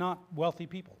probably not wealthy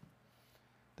people.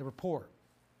 They were poor.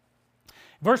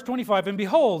 Verse 25, and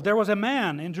behold, there was a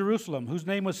man in Jerusalem whose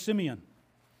name was Simeon.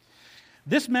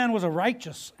 This man was a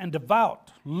righteous and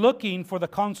devout, looking for the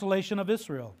consolation of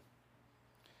Israel.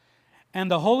 And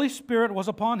the Holy Spirit was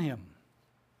upon him.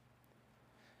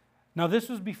 Now this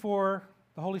was before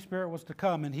the Holy Spirit was to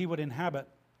come and he would inhabit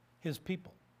his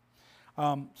people.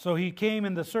 So he came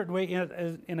in a certain way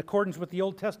in accordance with the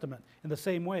Old Testament, in the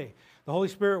same way. The Holy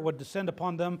Spirit would descend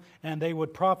upon them and they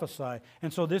would prophesy.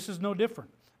 And so this is no different.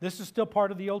 This is still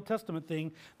part of the Old Testament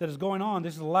thing that is going on.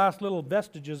 This is the last little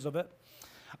vestiges of it.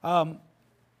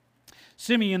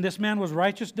 Simeon, this man was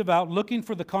righteous, devout, looking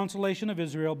for the consolation of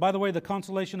Israel. By the way, the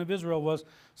consolation of Israel was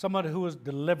somebody who would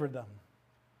deliver them,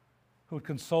 who would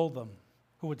console them,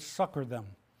 who would succor them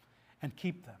and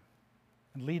keep them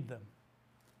and lead them.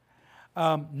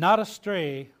 Not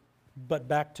astray, but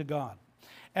back to God.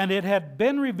 And it had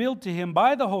been revealed to him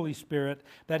by the Holy Spirit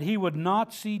that he would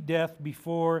not see death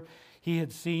before he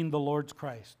had seen the Lord's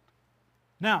Christ.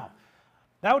 Now,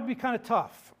 that would be kind of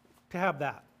tough to have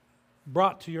that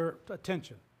brought to your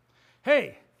attention.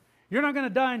 Hey, you're not going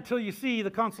to die until you see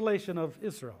the consolation of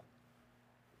Israel.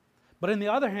 But on the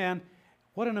other hand,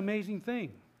 what an amazing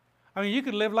thing. I mean, you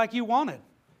could live like you wanted.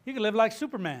 You could live like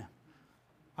Superman.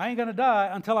 I ain't going to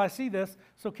die until I see this,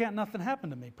 so can't nothing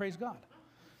happen to me. Praise God.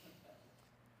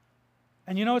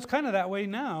 And you know, it's kind of that way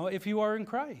now if you are in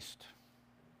Christ.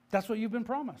 That's what you've been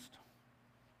promised.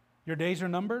 Your days are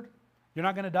numbered. You're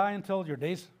not going to die until your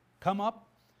days come up.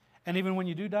 And even when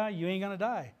you do die, you ain't going to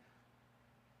die.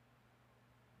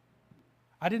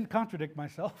 I didn't contradict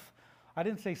myself. I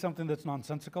didn't say something that's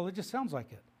nonsensical. It just sounds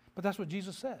like it. But that's what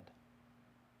Jesus said.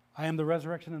 I am the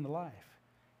resurrection and the life.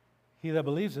 He that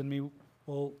believes in me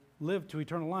will live to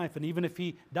eternal life, and even if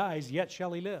he dies, yet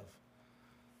shall he live.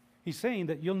 He's saying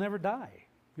that you'll never die.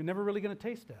 You're never really going to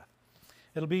taste death.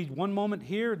 It'll be one moment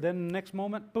here, then the next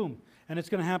moment, boom. And it's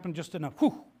going to happen just in a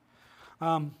whew.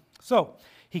 So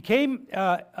he came,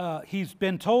 he's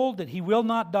been told that he will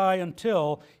not die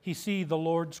until he see the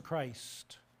Lord's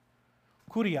Christ.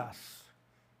 Kurios,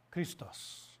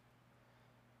 Christos.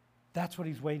 That's what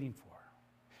he's waiting for.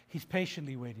 He's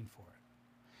patiently waiting for it.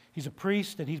 He's a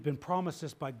priest and he's been promised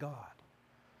this by God.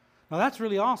 Now that's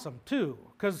really awesome too,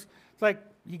 because it's like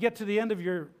you get to the end of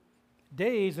your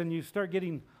days and you start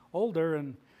getting older.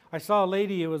 And I saw a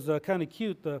lady, it was kind of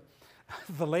cute. The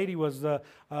lady was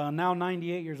now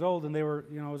 98 years old, and they were,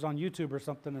 it was on YouTube or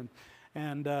something,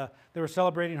 and they were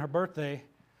celebrating her birthday,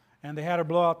 and they had her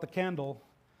blow out the candle,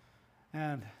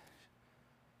 and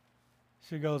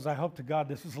she goes, I hope to God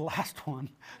this is the last one.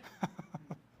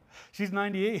 She's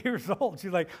 98 years old.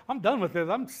 She's like, I'm done with this.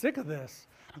 I'm sick of this.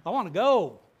 I want to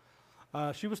go.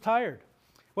 She was tired.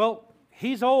 Well,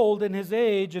 he's old in his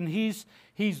age, and he's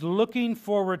looking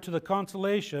forward to the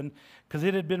consolation because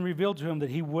it had been revealed to him that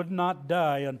he would not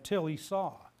die until he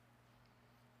saw.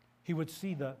 He would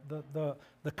see the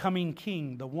coming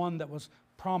king, the one that was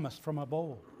promised from of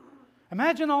old.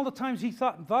 Imagine all the times he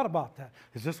thought about that.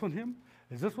 Is this one him?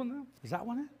 Is this one him? Is that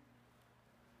one it?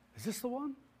 Is this the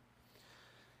one?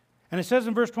 And it says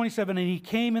in verse 27, and he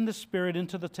came in the Spirit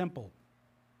into the temple.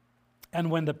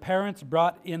 And when the parents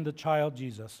brought in the child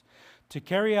Jesus to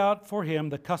carry out for him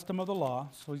the custom of the law,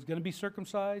 so he's going to be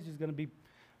circumcised, he's going to be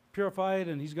purified,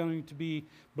 and he's going to be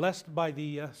blessed by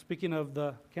the, speaking of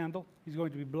the candle, he's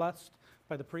going to be blessed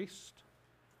by the priest.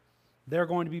 They're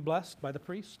going to be blessed by the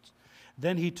priest.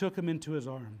 Then he took him into his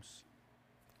arms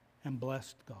and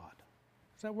blessed God.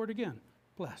 Is that word again?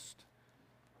 Blessed.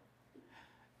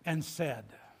 And said.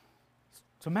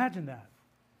 So imagine that.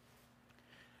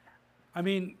 I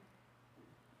mean,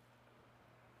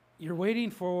 you're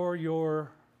waiting for your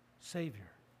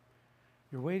Savior.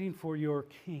 You're waiting for your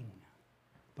King,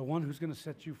 the one who's going to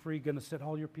set you free, going to set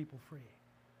all your people free.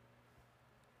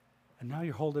 And now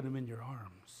you're holding him in your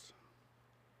arms.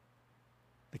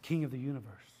 The King of the universe,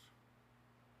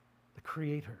 the the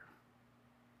Creator.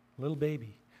 Little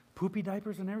baby. Poopy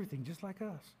diapers and everything, just like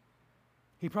us.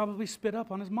 He probably spit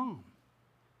up on his mom.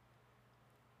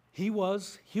 He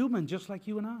was human, just like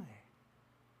you and I.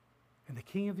 And the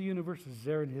King of the universe is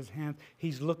there in his hand.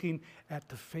 He's looking at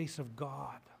the face of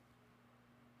God.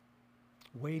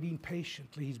 Waiting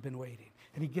patiently, he's been waiting.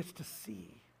 And he gets to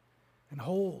see and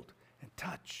hold and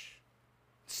touch,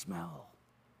 smell.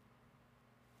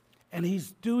 And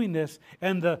he's doing this,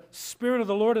 and the Spirit of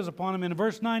the Lord is upon him. In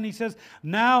verse 9 he says,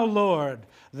 "Now, Lord,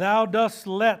 thou dost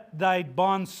let thy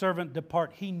bondservant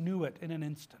depart." He knew it in an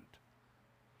instant.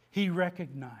 He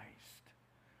recognized.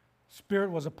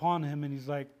 Spirit was upon him, and he's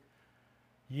like,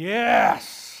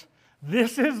 yes,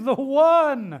 this is the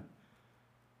one.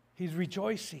 He's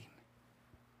rejoicing.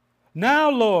 "Now,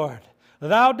 Lord,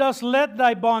 thou dost let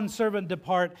thy bondservant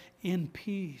depart in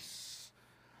peace,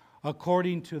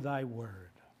 according to thy word.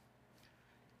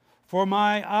 For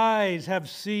my eyes have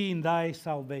seen thy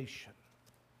salvation,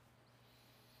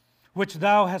 which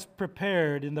thou hast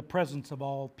prepared in the presence of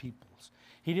all peoples."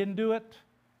 He didn't do it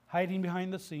hiding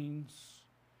behind the scenes.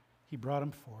 He brought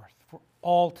him forth for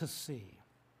all to see.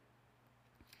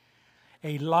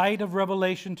 A light of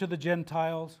revelation to the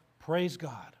Gentiles. Praise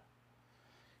God.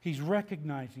 He's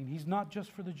recognizing he's not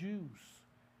just for the Jews.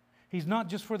 He's not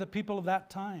just for the people of that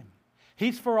time.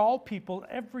 He's for all people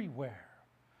everywhere.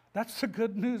 That's the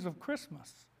good news of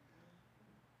Christmas.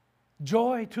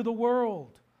 Joy to the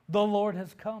world. The Lord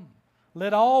has come.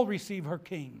 Let all receive her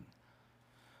King.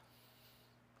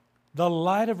 The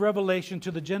light of revelation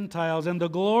to the Gentiles, and the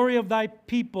glory of thy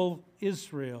people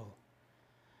Israel.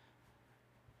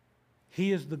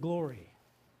 He is the glory.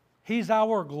 He's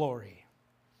our glory.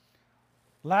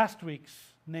 Last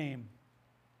week's name.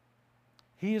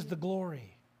 He is the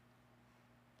glory.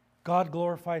 God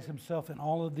glorifies himself in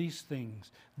all of these things.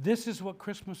 This is what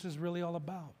Christmas is really all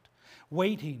about.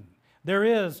 Waiting. There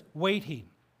is waiting.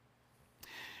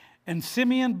 "And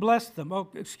Simeon blessed them."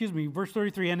 Verse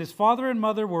 33. "And his father and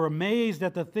mother were amazed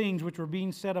at the things which were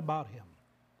being said about him.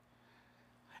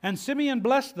 And Simeon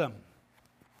blessed them,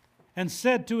 and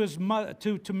said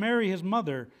to Mary his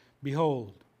mother,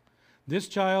 Behold, this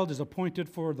child is appointed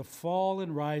for the fall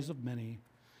and rise of many,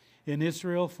 in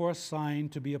Israel for a sign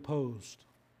to be opposed."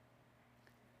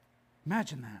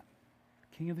 Imagine that.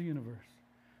 King of the universe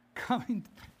coming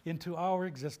into our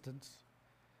existence.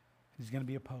 He's going to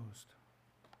be opposed.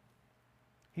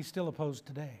 He's still opposed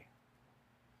today.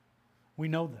 We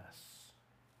know this.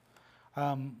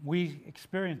 We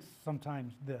experience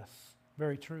sometimes this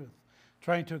very truth.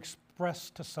 Trying to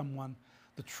express to someone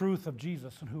the truth of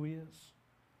Jesus and who he is.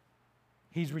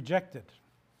 He's rejected.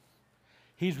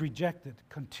 He's rejected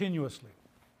continuously.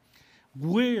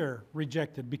 We're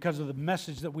rejected because of the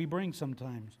message that we bring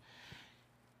sometimes.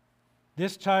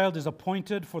 This child is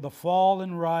appointed for the fall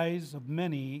and rise of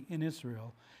many in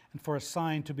Israel, and for a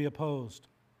sign to be opposed.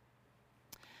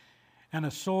 "And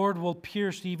a sword will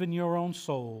pierce even your own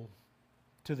soul,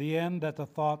 to the end that the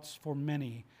thoughts from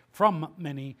many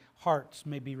hearts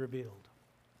may be revealed."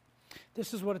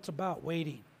 This is what it's about,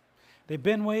 waiting. They've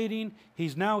been waiting.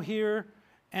 He's now here,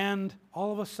 and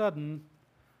all of a sudden,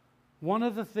 one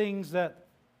of the things that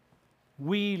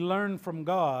we learn from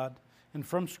God and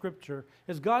from Scripture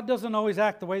is God doesn't always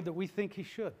act the way that we think he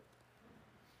should.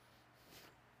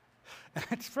 And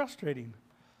it's frustrating.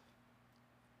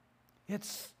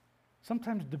 It's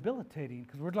sometimes debilitating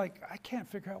because we're like, I can't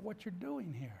figure out what you're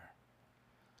doing here.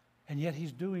 And yet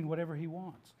he's doing whatever he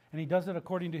wants. And he does it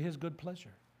according to his good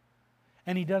pleasure.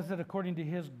 And he does it according to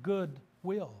his good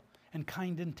will and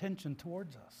kind intention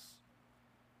towards us.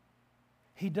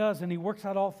 He does, and he works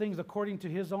out all things according to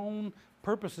his own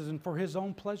purposes and for his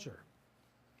own pleasure.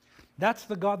 That's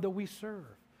the God that we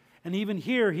serve. And even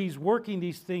here, he's working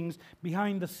these things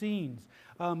behind the scenes.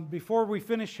 Before we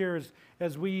finish here,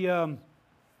 as we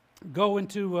go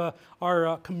into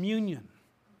our communion,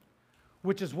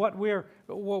 which is the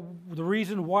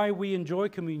reason why we enjoy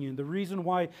communion, the reason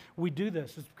why we do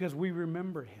this is because we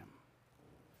remember him.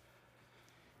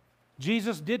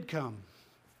 Jesus did come,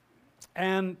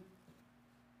 and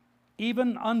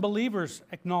even unbelievers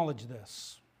acknowledge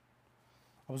this.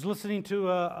 I was listening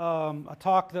to a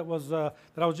talk that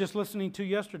I was just listening to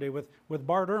yesterday with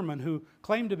Bart Ehrman, who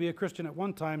claimed to be a Christian at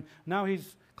one time. Now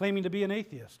he's claiming to be an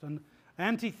atheist, an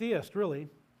anti-theist, really.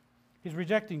 He's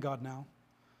rejecting God now.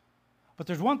 But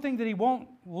there's one thing that he won't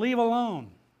leave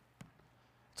alone.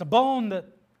 It's a bone that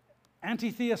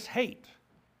anti-theists hate.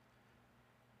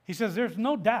 He says there's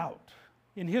no doubt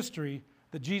in history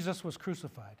that Jesus was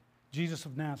crucified, Jesus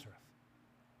of Nazareth.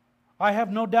 I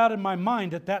have no doubt in my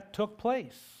mind that that took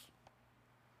place.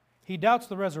 He doubts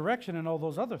the resurrection and all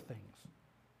those other things.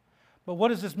 But what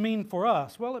does this mean for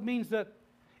us? Well, it means that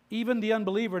even the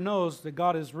unbeliever knows that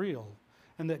God is real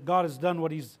and that God has done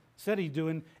what He's said He's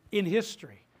doing in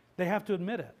history. They have to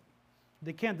admit it.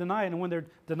 They can't deny it, and when they're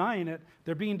denying it,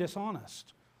 they're being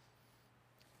dishonest.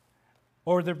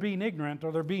 Or they're being ignorant,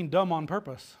 or they're being dumb on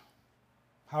purpose.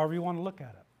 However you want to look at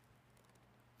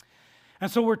it. And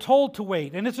so we're told to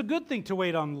wait, and it's a good thing to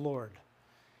wait on the Lord.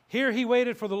 Here he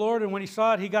waited for the Lord, and when he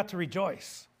saw it, he got to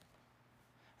rejoice.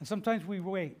 And sometimes we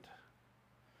wait.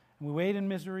 And we wait in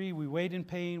misery, we wait in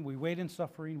pain, we wait in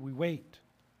suffering, we wait.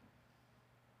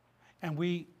 And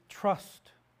we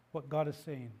trust what God is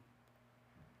saying.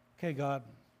 Okay, God,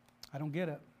 I don't get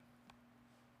it.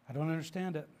 I don't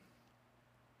understand it.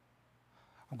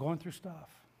 I'm going through stuff.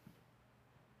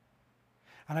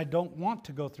 And I don't want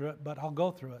to go through it, but I'll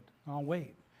go through it. I'll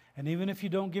wait. And even if you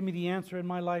don't give me the answer in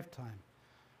my lifetime,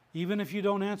 even if you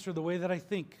don't answer the way that I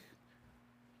think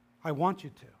I want you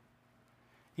to,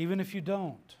 even if you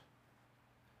don't,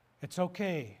 it's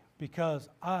okay because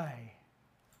I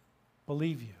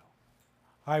believe you.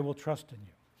 I will trust in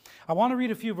you. I want to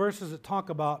read a few verses that talk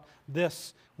about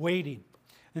this waiting.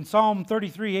 In Psalm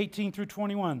 33, 18 through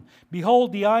 21,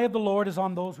 behold, the eye of the Lord is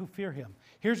on those who fear Him.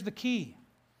 Here's the key.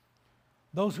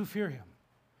 Those who fear Him.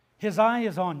 His eye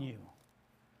is on you.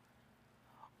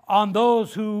 On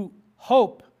those who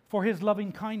hope for His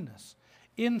loving kindness.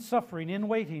 In suffering, in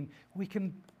waiting, we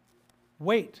can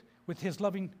wait with His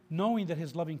loving, knowing that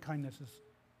His loving kindness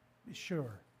is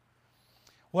sure.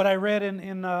 What I read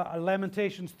in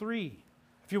Lamentations 3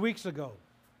 a few weeks ago.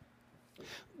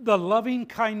 The loving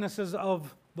kindnesses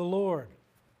of the Lord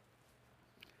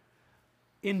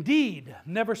indeed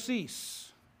never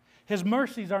cease. His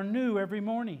mercies are new every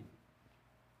morning.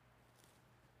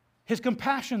 His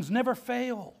compassions never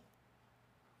fail.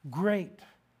 Great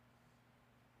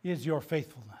is your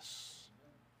faithfulness.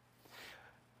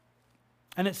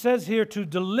 And it says here to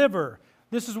deliver.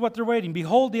 This is what they're waiting.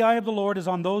 Behold, the eye of the Lord is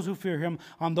on those who fear Him,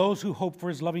 on those who hope for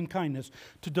His loving kindness,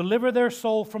 to deliver their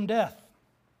soul from death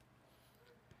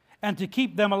and to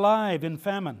keep them alive in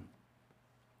famine.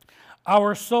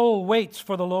 Our soul waits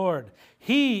for the Lord.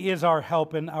 He is our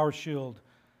help and our shield.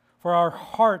 For our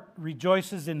heart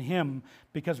rejoices in Him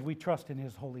because we trust in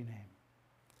His holy name.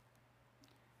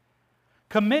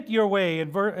 Commit your way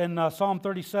in Psalm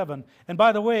 37. And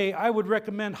by the way, I would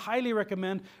highly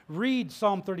recommend, read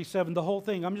Psalm 37, the whole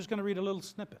thing. I'm just going to read a little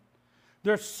snippet.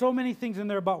 There are so many things in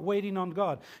there about waiting on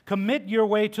God. Commit your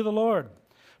way to the Lord.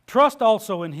 Trust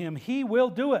also in Him. He will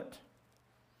do it.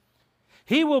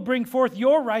 He will bring forth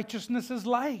your righteousness as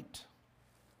light,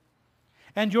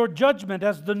 and your judgment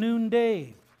as the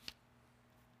noonday.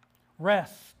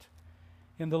 Rest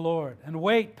in the Lord and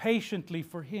wait patiently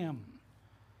for Him.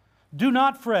 Do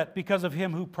not fret because of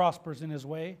him who prospers in his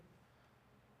way.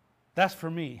 That's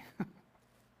for me.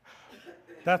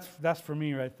 That's for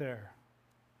me right there.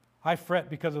 I fret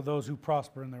because of those who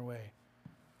prosper in their way.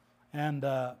 And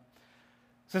it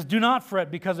says, do not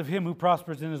fret because of him who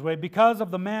prospers in his way, because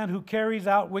of the man who carries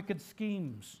out wicked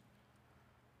schemes.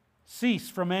 Cease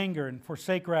from anger and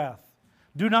forsake wrath.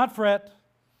 Do not fret.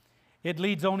 It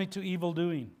leads only to evil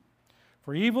doing.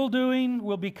 For evil doing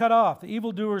will be cut off. The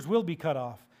evildoers will be cut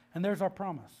off. And there's our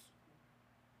promise.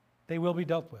 They will be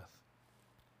dealt with.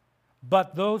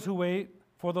 But those who wait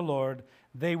for the Lord,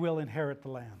 they will inherit the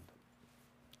land.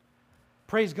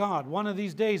 Praise God. One of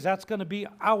these days, that's going to be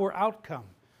our outcome.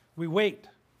 We wait.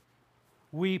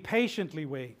 We patiently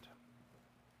wait.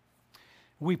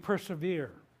 We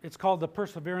persevere. It's called the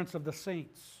perseverance of the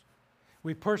saints.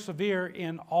 We persevere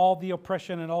in all the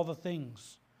oppression and all the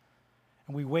things.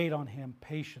 And we wait on Him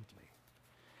patiently.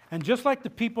 And just like the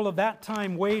people of that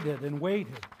time waited and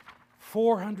waited,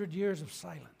 400 years of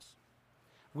silence,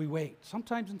 we wait,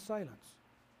 sometimes in silence.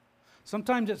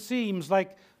 Sometimes it seems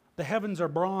like the heavens are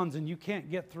bronze and you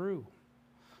can't get through.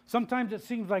 Sometimes it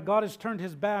seems like God has turned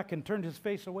His back and turned His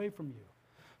face away from you.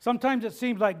 Sometimes it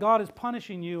seems like God is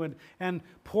punishing you and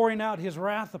pouring out His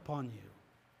wrath upon you.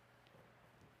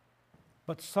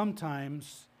 But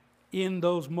sometimes in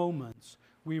those moments,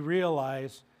 we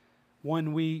realize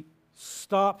when we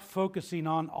stop focusing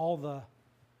on all the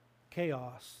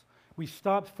chaos, we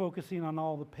stop focusing on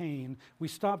all the pain, we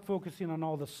stop focusing on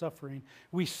all the suffering,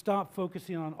 we stop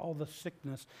focusing on all the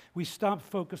sickness, we stop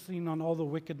focusing on all the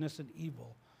wickedness and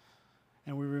evil,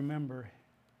 and we remember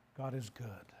God is good.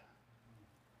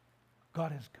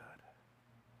 God is good.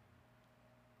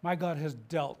 My God has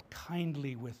dealt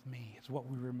kindly with me, is what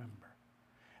we remember.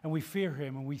 And we fear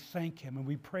Him, and we thank Him, and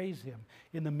we praise Him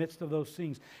in the midst of those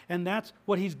things. And that's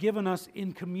what He's given us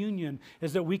in communion,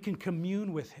 is that we can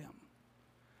commune with Him.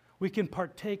 We can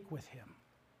partake with Him.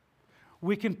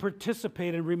 We can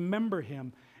participate and remember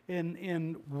Him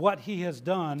in what he has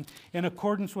done in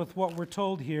accordance with what we're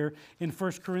told here in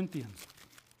 1 Corinthians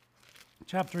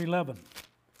chapter 11.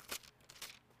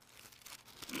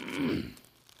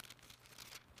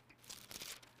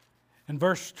 In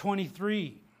verse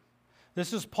 23,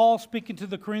 this is Paul speaking to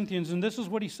the Corinthians, and this is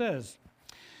what he says.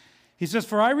 He says,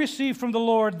 "For I received from the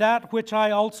Lord that which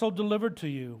I also delivered to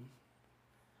you,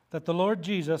 that the Lord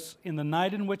Jesus, in the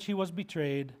night in which he was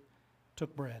betrayed,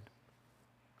 took bread."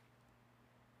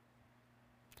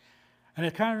 And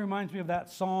it kind of reminds me of that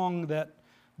song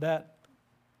that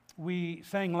we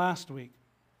sang last week,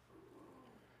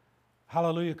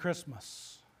 Hallelujah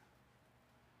Christmas,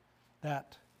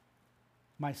 that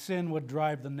my sin would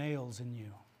drive the nails in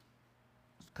you.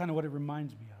 It's kind of what it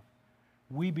reminds me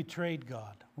of. We betrayed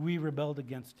God. We rebelled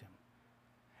against him.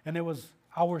 And it was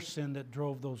our sin that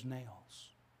drove those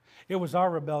nails. It was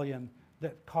our rebellion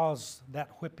that caused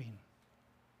that whipping.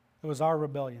 It was our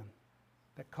rebellion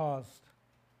that caused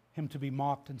him to be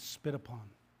mocked and spit upon.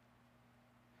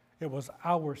 It was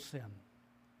our sin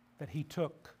that he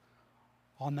took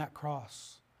on that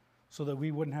cross so that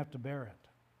we wouldn't have to bear it.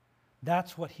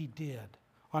 That's what he did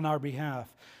on our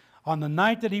behalf. On the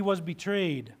night that he was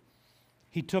betrayed,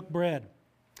 he took bread.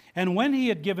 And when he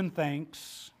had given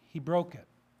thanks, he broke it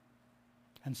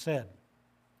and said,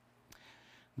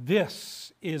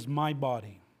 "This is my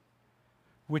body,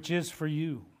 which is for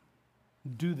you.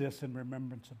 Do this in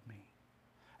remembrance of me."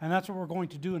 And that's what we're going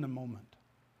to do in a moment.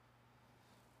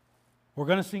 We're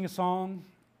going to sing a song,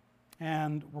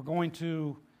 and we're going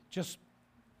to just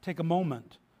take a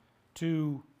moment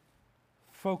to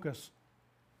focus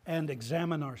and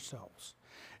examine ourselves.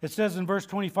 It says in verse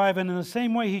 25, "And in the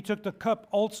same way he took the cup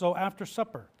also after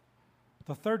supper."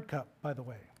 The third cup, by the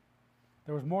way.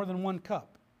 There was more than one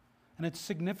cup. And it's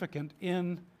significant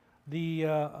in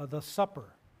the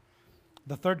supper.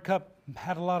 The third cup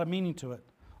had a lot of meaning to it.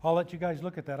 I'll let you guys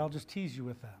look at that. I'll just tease you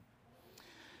with that.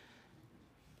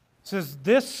 It says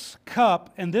this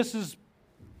cup, and this is,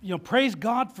 praise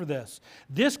God for this.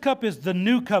 This cup is the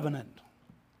new covenant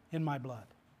in my blood.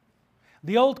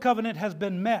 The old covenant has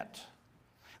been met.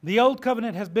 The old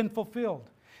covenant has been fulfilled.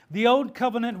 The old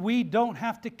covenant we don't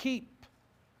have to keep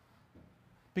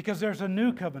because there's a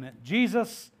new covenant.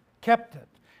 Jesus kept it.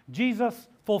 Jesus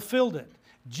fulfilled it.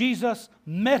 Jesus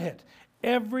met it.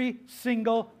 Every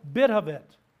single bit of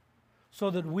it, so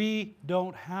that we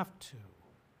don't have to.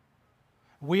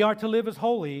 We are to live as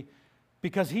holy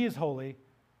because he is holy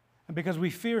and because we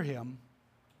fear him,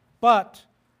 but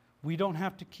we don't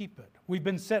have to keep it. We've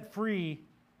been set free.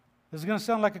 This is going to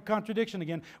sound like a contradiction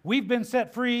again. We've been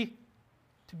set free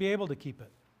to be able to keep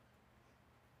it,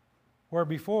 where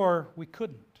before we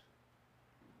couldn't.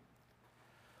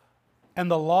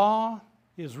 And the law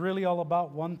is really all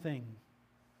about one thing.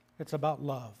 It's about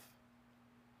love.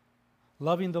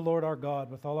 Loving the Lord our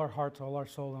God with all our hearts, all our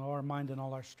soul, and all our mind, and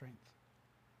all our strength.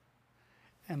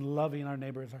 And loving our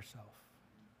neighbor as ourselves.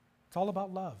 It's all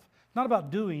about love. It's not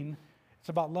about doing, it's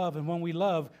about love. And when we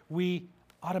love, we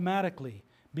automatically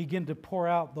begin to pour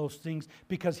out those things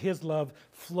because his love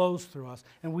flows through us.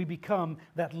 And we become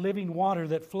that living water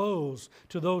that flows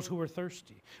to those who are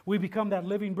thirsty. We become that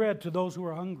living bread to those who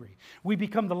are hungry. We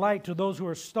become the light to those who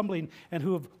are stumbling and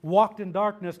who have walked in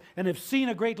darkness and have seen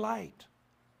a great light.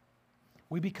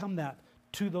 We become that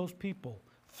to those people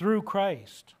through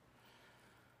Christ.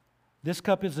 This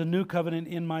cup is the new covenant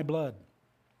in my blood.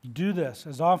 Do this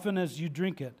as often as you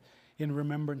drink it in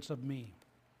remembrance of me.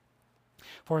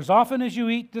 For as often as you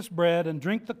eat this bread and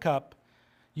drink the cup,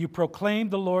 you proclaim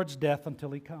the Lord's death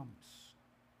until he comes.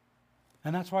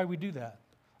 And that's why we do that.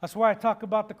 That's why I talk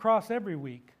about the cross every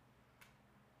week.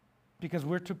 Because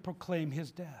we're to proclaim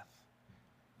his death.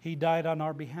 He died on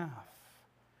our behalf.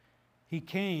 He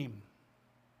came,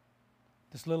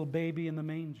 this little baby in the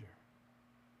manger,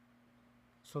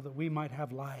 so that we might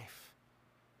have life.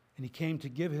 And he came to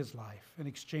give his life in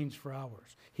exchange for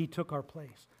ours. He took our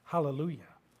place. Hallelujah.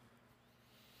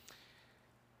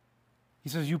 He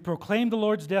says, you proclaim the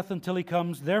Lord's death until he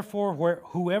comes. Therefore,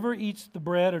 whoever eats the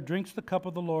bread or drinks the cup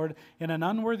of the Lord in an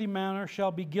unworthy manner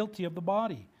shall be guilty of the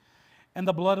body and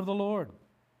the blood of the Lord.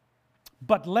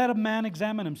 But let a man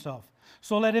examine himself.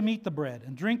 So let him eat the bread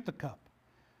and drink the cup.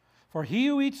 For he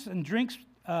who eats and drinks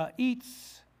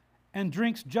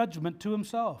judgment to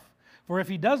himself. For if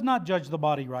he does not judge the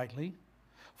body rightly,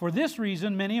 for this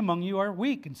reason many among you are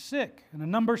weak and sick, and a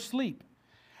number sleep.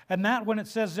 And that, when it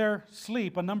says they're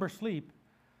sleep, a number sleep,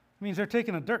 means they're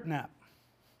taking a dirt nap.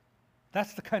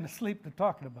 That's the kind of sleep they're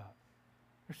talking about.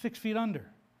 They're 6 feet under.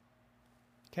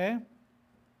 Okay?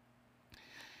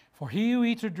 For he who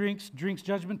eats or drinks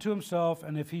judgment to himself,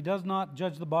 and if he does not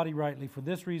judge the body rightly, for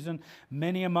this reason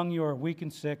many among you are weak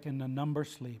and sick, and a number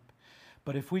sleep.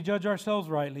 But if we judge ourselves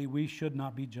rightly, we should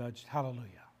not be judged.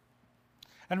 Hallelujah.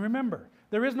 And remember,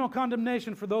 there is no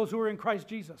condemnation for those who are in Christ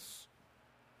Jesus.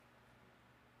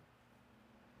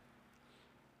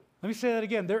 Let me say that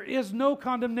again. There is no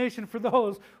condemnation for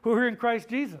those who are in Christ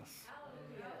Jesus.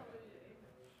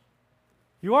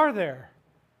 You are there.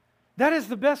 That is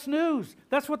the best news.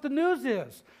 That's what the news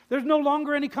is. There's no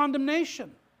longer any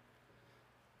condemnation.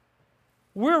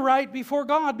 We're right before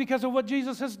God because of what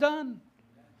Jesus has done.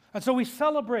 And so we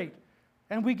celebrate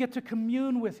and we get to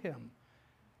commune with Him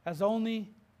as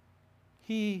only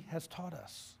He has taught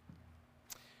us.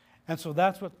 And so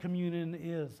that's what communion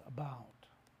is about.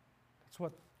 That's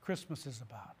what Christmas is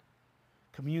about.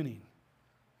 Communing,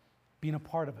 being a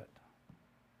part of it,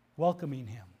 welcoming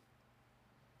Him,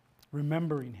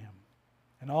 remembering Him,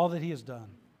 and all that He has done,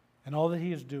 and all that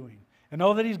He is doing, and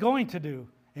all that He's going to do.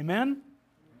 Amen? Amen.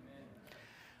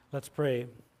 Let's pray.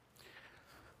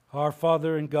 Our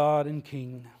Father and God and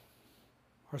King,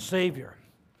 our Savior,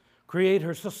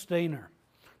 Creator, Sustainer,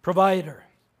 Provider.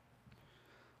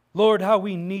 Lord, how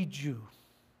we need You.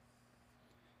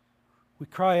 We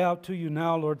cry out to You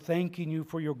now, Lord, thanking You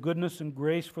for Your goodness and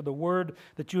grace, for the word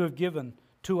that You have given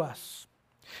to us.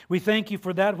 We thank You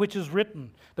for that which is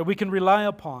written, that we can rely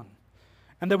upon,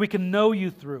 and that we can know You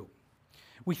through.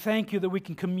 We thank You that we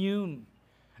can commune,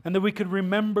 and that we can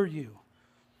remember You.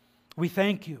 We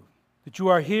thank You that You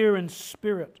are here in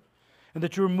spirit, and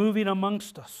that You are moving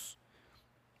amongst us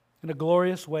in a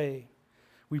glorious way.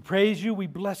 We praise You, we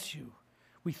bless You.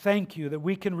 We thank You that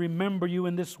we can remember You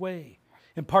in this way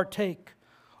and partake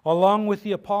along with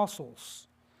the apostles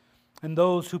and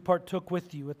those who partook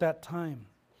with You at that time.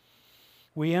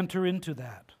 We enter into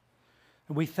that,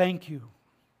 and we thank You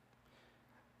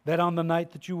that on the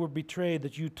night that You were betrayed,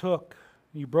 that You took,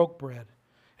 You broke bread,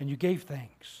 and You gave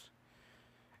thanks,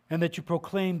 and that You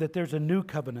proclaimed that there's a new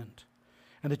covenant,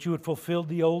 and that You had fulfilled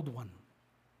the old one.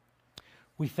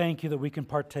 We thank You that we can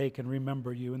partake and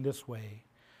remember You in this way.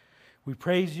 We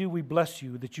praise You, we bless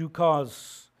You, that You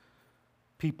cause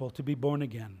people to be born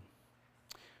again.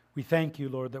 We thank You,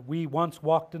 Lord, that we once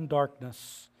walked in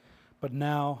darkness, but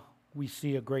now we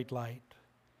see a great light.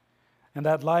 And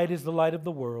that light is the light of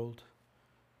the world.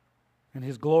 And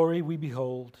His glory we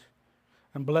behold.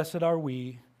 And blessed are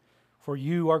we, for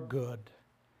You are good.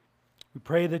 We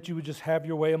pray that You would just have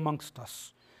Your way amongst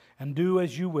us, and do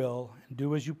as You will, and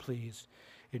do as You please.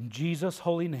 In Jesus'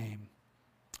 holy name,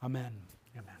 amen.